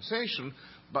compensation,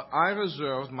 but I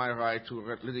reserved my right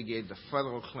to litigate the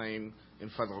federal claim in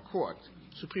federal court.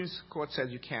 Supreme Court said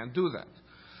you can't do that.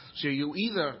 So you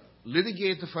either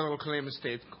litigate the federal claim in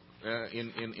state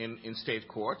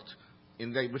court,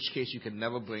 which case you can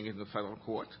never bring it in the federal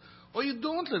court, or you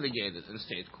don't litigate it in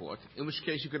state court, in which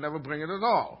case you can never bring it at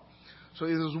all. So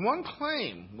if there's one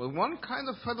claim with one kind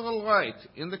of federal right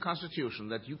in the Constitution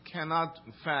that you cannot,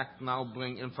 in fact, now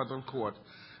bring in federal court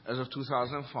as of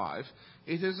 2005,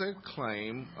 it is a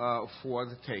claim for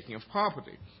the taking of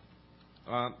property.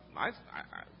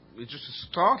 It's just a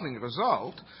startling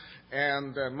result.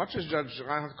 And much as Judge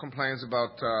Reinhardt complains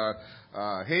about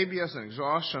habeas and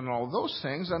exhaustion and all those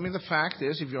things, I mean, the fact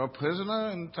is, if you're a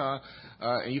prisoner and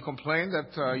you complain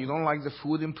that you don't like the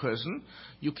food in prison,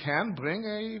 you can bring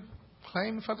a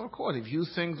claim in federal court. If you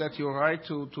think that your right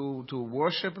to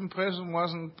worship in prison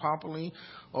wasn't properly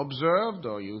observed,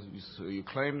 or you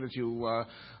claim that you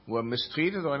were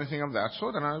mistreated or anything of that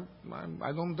sort, and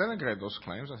I don't denigrate those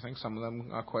claims. I think some of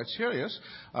them are quite serious.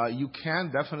 You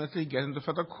can definitely get into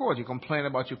federal court. You complain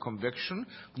about your conviction,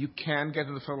 you can get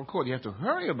into federal court. You have to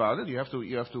hurry about it. You have to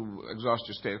exhaust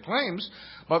your state claims,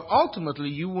 but ultimately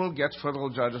you will get federal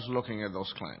judges looking at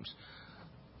those claims.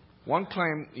 One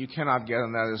claim you cannot get,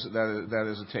 and that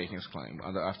is a takings claim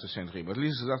after St. Remo. At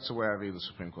least that's the way I read the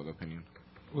Supreme Court opinion.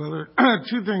 Well, there are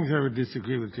two things I would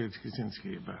disagree with Judge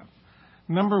Kozinski about.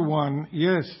 Number one,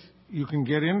 yes, you can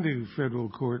get into federal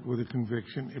court with a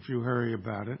conviction if you hurry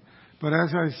about it. But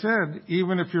as I said,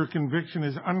 even if your conviction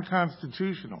is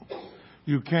unconstitutional,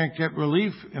 you can't get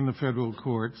relief in the federal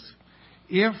courts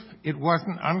if it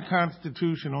wasn't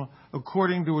unconstitutional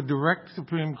according to a direct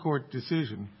Supreme Court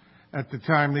decision at the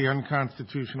time the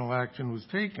unconstitutional action was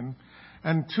taken.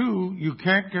 And two, you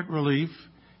can't get relief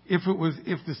if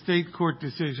the state court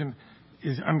decision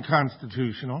is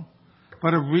unconstitutional,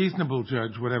 but a reasonable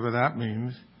judge, whatever that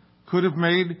means, could have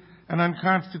made an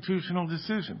unconstitutional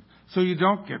decision. So you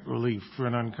don't get relief for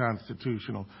an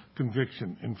unconstitutional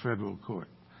conviction in federal court.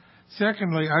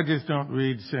 Secondly, I just don't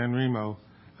read San Remo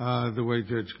the way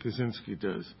Judge Kozinski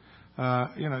does.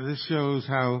 This shows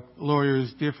how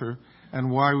lawyers differ and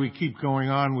why we keep going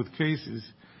on with cases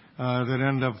that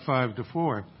end up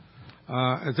 5-4.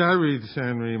 As I read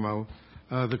San Remo,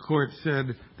 the court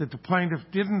said that the plaintiff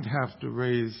didn't have to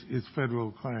raise his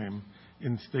federal claim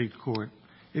in state court.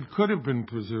 It could have been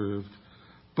preserved,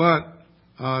 but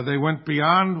they went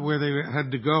beyond where they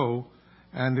had to go,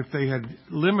 and if they had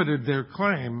limited their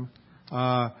claim,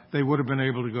 they would have been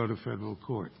able to go to federal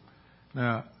court.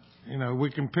 Now, we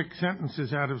can pick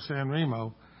sentences out of San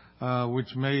Remo,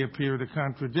 which may appear to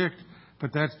contradict,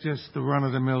 but that's just the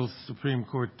run-of-the-mill Supreme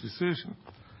Court decision.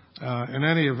 In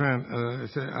any event,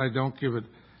 I don't give it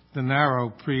the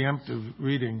narrow preemptive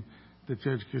reading that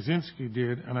Judge Kozinski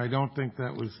did, and I don't think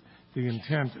that was the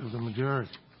intent of the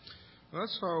majority.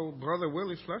 That's how Brother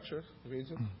Willie Fletcher reads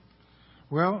it.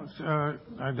 Well,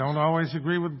 I don't always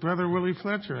agree with Brother Willie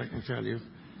Fletcher, I can tell you.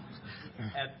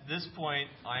 At this point,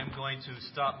 I am going to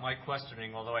stop my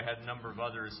questioning, although I had a number of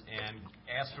others, and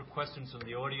ask for questions from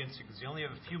the audience because you only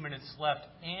have a few minutes left.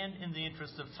 And in the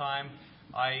interest of time,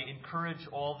 I encourage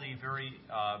all the very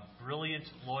brilliant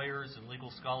lawyers and legal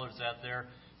scholars out there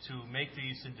to make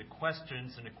these into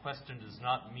questions, and a question does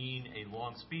not mean a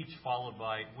long speech followed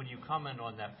by, "Would you comment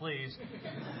on that, please?"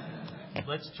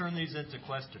 Let's turn these into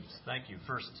questions. Thank you.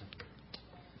 First.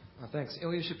 Thanks.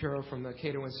 Ilya Shapiro from the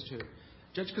Cato Institute.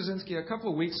 Judge Kozinski, a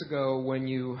couple of weeks ago when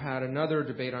you had another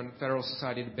Federal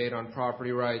Society debate on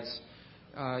property rights,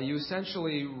 you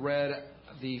essentially read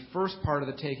the first part of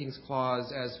the Takings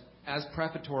Clause as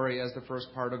prefatory as the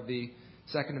first part of the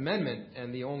Second Amendment,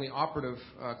 and the only operative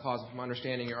clause, if I'm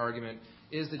understanding your argument,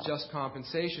 is the Just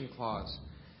Compensation Clause.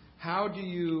 How do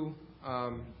you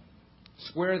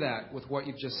square that with what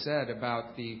you've just said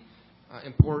about the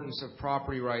importance of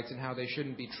property rights and how they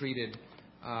shouldn't be treated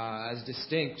as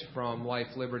distinct from life,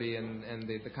 liberty, and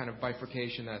the kind of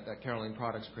bifurcation that Caroline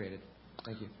Products created?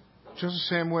 Thank you. Just the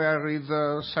same way I read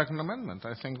the Second Amendment.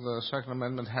 I think the Second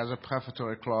Amendment has a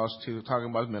prefatory clause to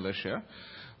talking about militia,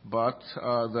 but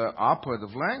the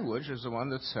operative language is the one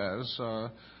that says,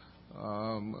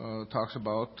 talks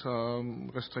about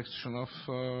restriction of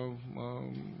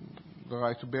the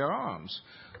right to bear arms.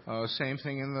 Same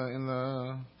thing in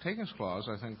the Takings Clause.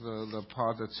 I think the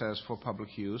part that says for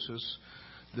public use is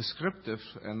descriptive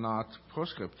and not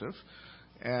proscriptive.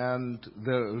 And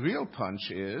the real punch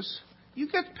is you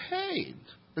get paid.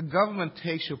 The government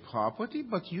takes your property,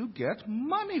 but you get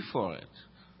money for it.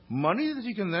 Money that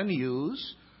you can then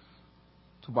use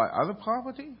to buy other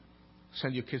property,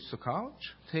 send your kids to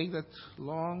college, take that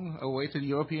long-awaited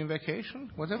European vacation,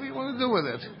 whatever you want to do with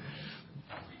it.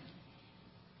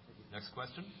 Next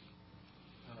question.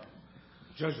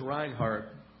 Judge Reinhardt,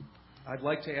 I'd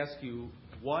like to ask you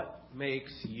what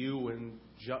makes you and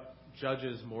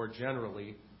judges more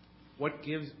generally, what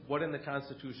in the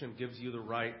Constitution gives you the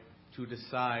right to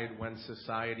decide when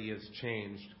society has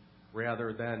changed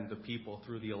rather than the people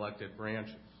through the elected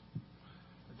branches?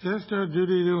 Just our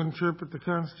duty to interpret the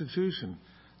Constitution.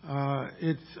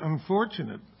 It's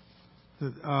unfortunate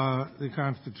that the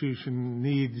Constitution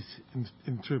needs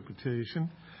interpretation,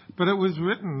 but it was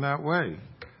written that way.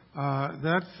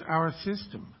 That's our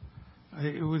system.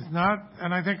 It was not,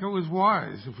 and I think it was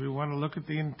wise, if we want to look at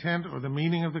the intent or the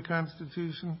meaning of the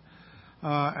Constitution,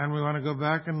 and we want to go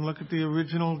back and look at the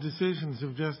original decisions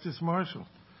of Justice Marshall.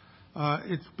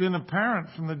 It's been apparent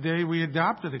from the day we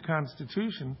adopted a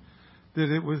Constitution that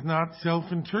it was not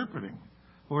self-interpreting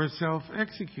or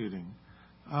self-executing,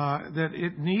 that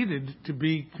it needed to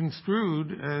be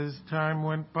construed as time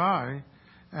went by.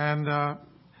 And,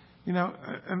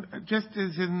 and just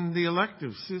as in the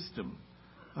elective system,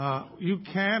 you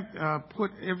can't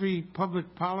put every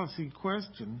public policy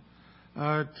question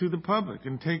to the public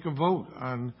and take a vote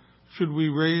on should we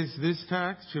raise this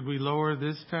tax, should we lower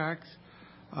this tax,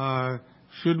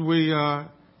 should we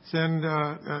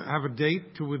have a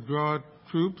date to withdraw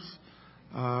troops,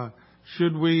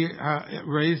 should we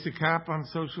raise the cap on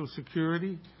Social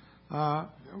Security?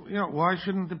 Why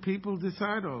shouldn't the people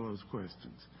decide all those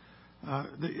questions?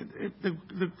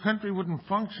 The country wouldn't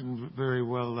function very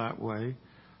well that way.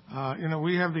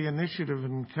 We have the initiative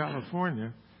in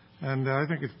California, and I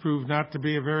think it's proved not to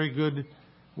be a very good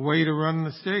way to run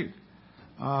the state.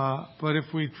 But if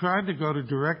we tried to go to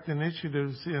direct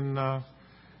initiatives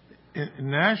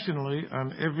nationally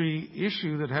on every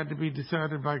issue that had to be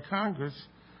decided by Congress,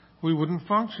 we wouldn't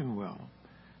function well.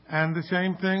 And the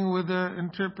same thing with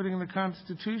interpreting the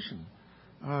Constitution.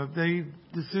 The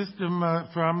system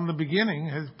from the beginning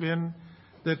has been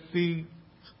that the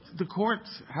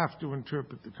courts have to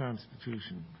interpret the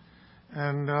Constitution.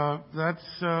 And that's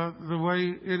the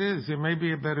way it is. There may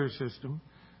be a better system.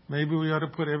 Maybe we ought to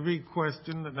put every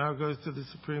question that now goes to the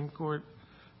Supreme Court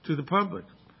to the public.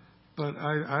 But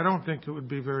I don't think it would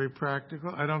be very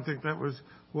practical. I don't think that was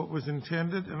what was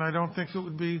intended, and I don't think it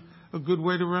would be a good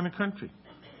way to run a country.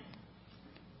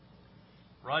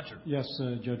 Roger. Yes,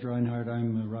 Judge Reinhardt.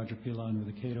 I'm Roger Pilon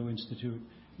with the Cato Institute.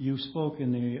 You spoke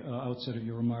in the outset of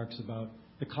your remarks about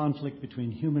the conflict between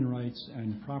human rights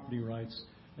and property rights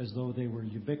as though they were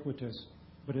ubiquitous.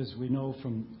 But as we know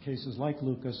from cases like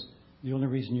Lucas, the only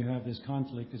reason you have this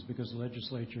conflict is because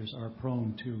legislatures are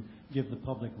prone to give the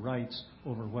public rights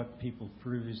over what people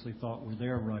previously thought were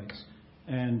their rights.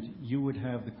 And you would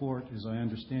have the court, as I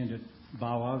understand it,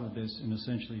 bow out of this and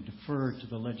essentially defer to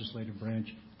the legislative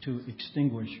branch to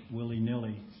extinguish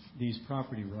willy-nilly these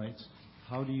property rights.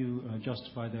 How do you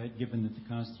justify that, given that the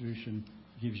Constitution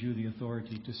gives you the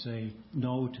authority to say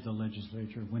no to the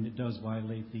legislature when it does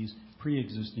violate these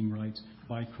pre-existing rights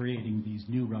by creating these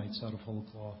new rights out of whole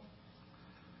cloth?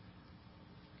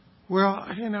 Well,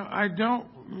 I don't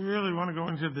really want to go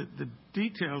into the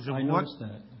details of I noticed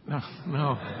that.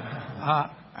 No.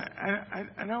 I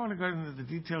don't want to go into the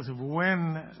details of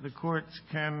when the courts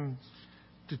can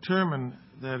determine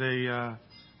that a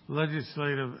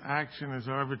legislative action is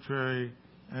arbitrary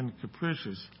and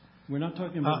capricious. We're not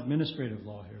talking about administrative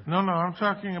law here. No, I'm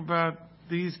talking about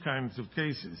these kinds of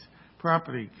cases,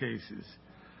 property cases.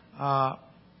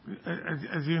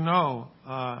 As you know,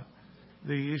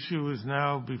 the issue is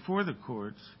now before the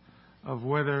courts of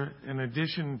whether, in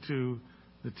addition to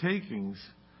the takings,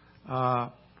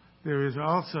 there is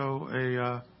also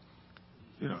a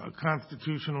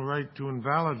constitutional right to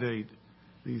invalidate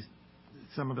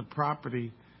some of the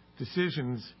property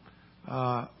decisions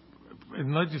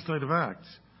in legislative acts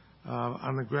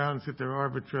on the grounds that they're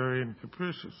arbitrary and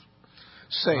capricious.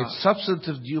 Say it's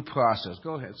substantive due process.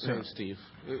 Go ahead, say it, Steve.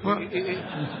 Well,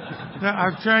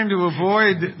 I'm trying to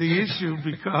avoid the issue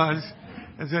because,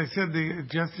 as I said,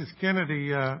 Justice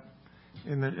Kennedy,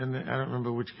 in the I don't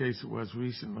remember which case it was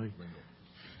recently,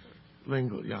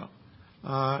 Lingle,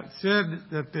 said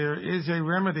that there is a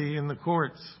remedy in the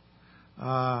courts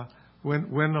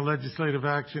when the legislative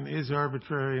action is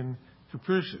arbitrary and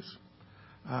capricious.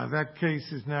 That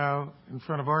case is now in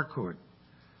front of our court,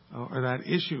 or that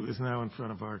issue is now in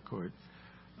front of our court.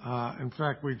 In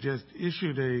fact, we just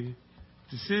issued a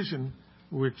decision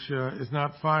which is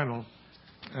not final,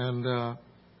 and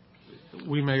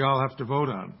we may all have to vote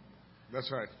on.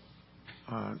 That's right.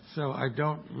 So I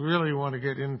don't really want to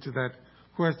get into that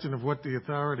question of what the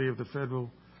authority of the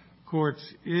federal courts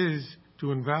is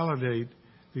to invalidate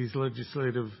these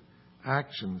legislative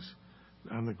actions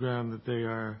on the ground that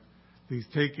these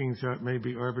takings may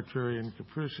be arbitrary and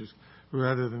capricious,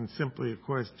 rather than simply a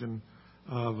question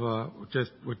of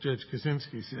just what Judge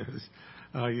Kozinski says,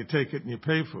 You take it and you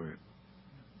pay for it.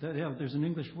 There's an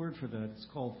English word for that. It's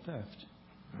called theft.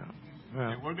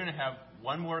 Okay, we're going to have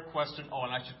one more question. Oh,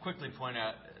 and I should quickly point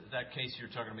out that case you're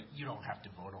talking about. You don't have to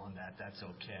vote on that. That's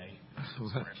okay. It's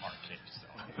a very hard case. So.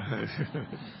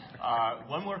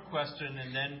 One more question,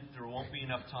 and then there won't be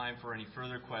enough time for any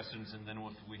further questions. And then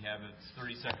if we have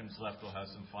 30 seconds left, we'll have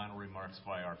some final remarks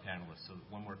by our panelists. So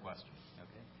one more question.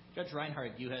 Okay. Judge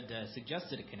Reinhardt, you had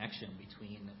suggested a connection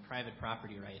between private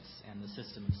property rights and the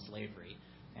system of slavery.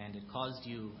 And it caused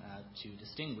you to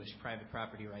distinguish private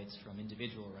property rights from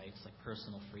individual rights like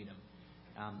personal freedom.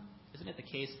 Isn't it the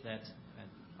case that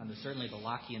under certainly the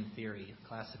Lockean theory,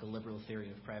 classical liberal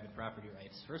theory of private property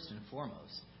rights, first and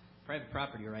foremost, private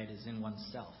property right is in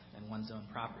oneself and one's own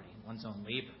property, one's own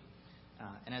labor.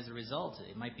 And as a result,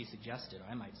 it might be suggested, or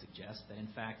I might suggest, that in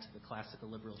fact the classical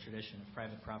liberal tradition of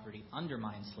private property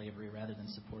undermined slavery rather than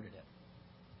supported it.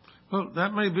 Well,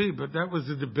 that may be, but that was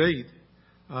a debate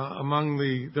among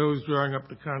those drawing up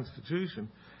the Constitution,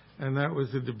 and that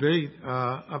was a debate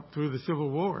up through the Civil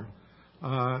War.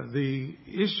 The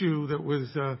issue that was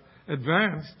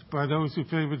advanced by those who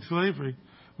favored slavery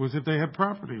was that they had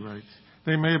property rights.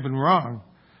 They may have been wrong,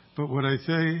 but what I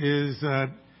say is that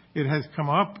it has come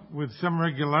up with some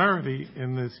regularity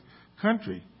in this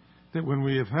country, that when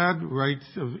we have had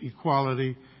rights of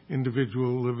equality,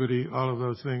 individual liberty, all of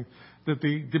those things, that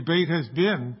the debate has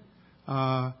been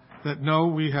that no,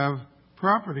 we have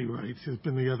property rights has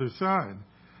been the other side.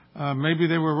 Maybe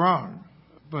they were wrong,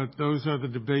 but those are the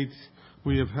debates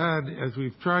we have had as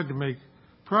we've tried to make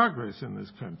progress in this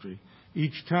country.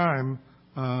 Each time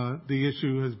the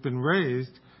issue has been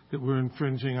raised that we're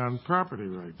infringing on property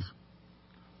rights.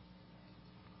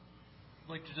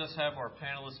 I'd like to just have our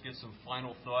panelists give some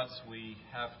final thoughts. We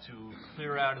have to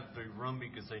clear out of the room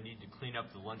because they need to clean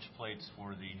up the lunch plates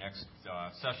for the next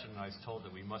session. I was told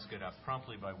that we must get out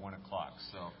promptly by 1 o'clock.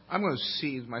 So I'm going to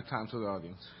cede my time to the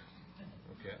audience.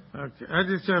 Okay. I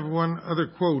just have one other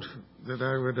quote that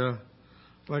I would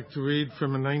like to read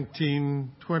from a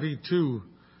 1922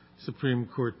 Supreme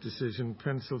Court decision,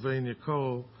 Pennsylvania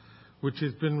Coal, which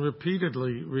has been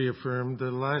repeatedly reaffirmed,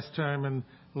 the last time in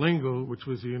Lingle, which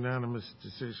was a unanimous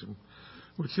decision,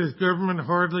 which says government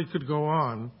hardly could go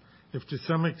on if to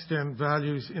some extent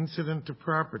values incident to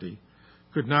property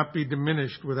could not be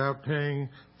diminished without paying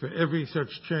for every such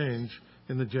change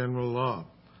in the general law.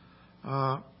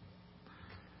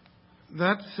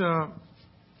 That's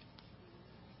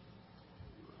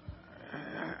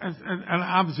an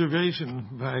observation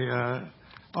by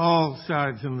all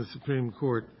sides in the Supreme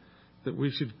Court that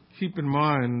we should keep in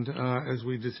mind as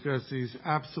we discuss these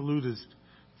absolutist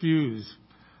views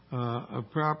of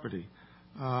property.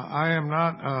 I am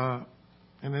not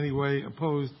in any way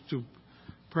opposed to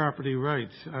property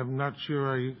rights. I'm not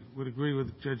sure I would agree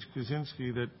with Judge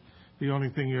Kozinski that the only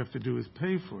thing you have to do is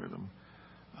pay for them.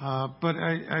 But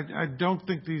I don't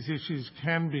think these issues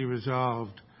can be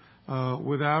resolved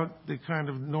without the kind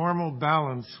of normal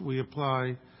balance we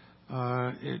apply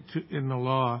in the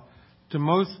law to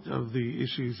most of the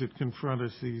issues that confront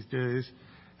us these days.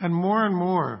 And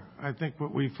more, I think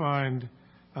what we find,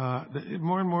 that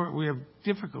more and more we have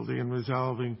difficulty in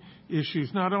resolving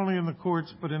issues, not only in the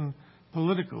courts, but in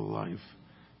political life,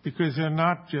 because they're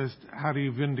not just how do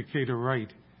you vindicate a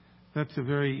right. That's a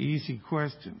very easy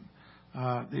question.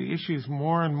 The issues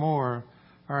more and more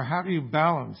are how do you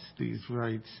balance these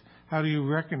rights? How do you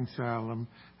reconcile them?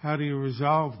 How do you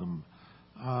resolve them?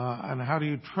 And how do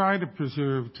you try to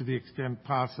preserve, to the extent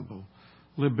possible,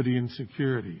 liberty and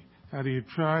security? How do you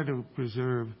try to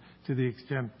preserve, to the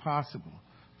extent possible,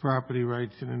 property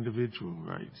rights and individual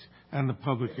rights and the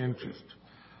public interest?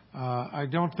 I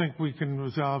don't think we can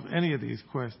resolve any of these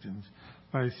questions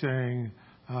by saying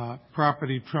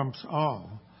property trumps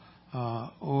all,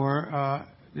 or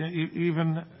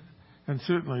even, and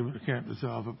certainly we can't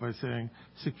resolve it by saying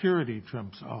security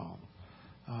trumps all.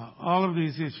 All of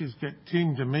these issues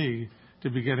seem to me to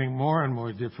be getting more and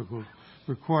more difficult,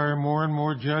 require more and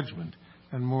more judgment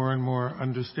and more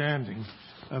understanding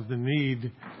of the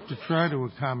need to try to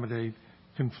accommodate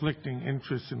conflicting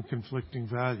interests and conflicting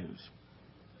values.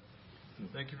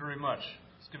 Thank you very much.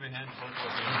 Let's give a hand to both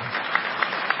of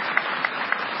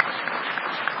you.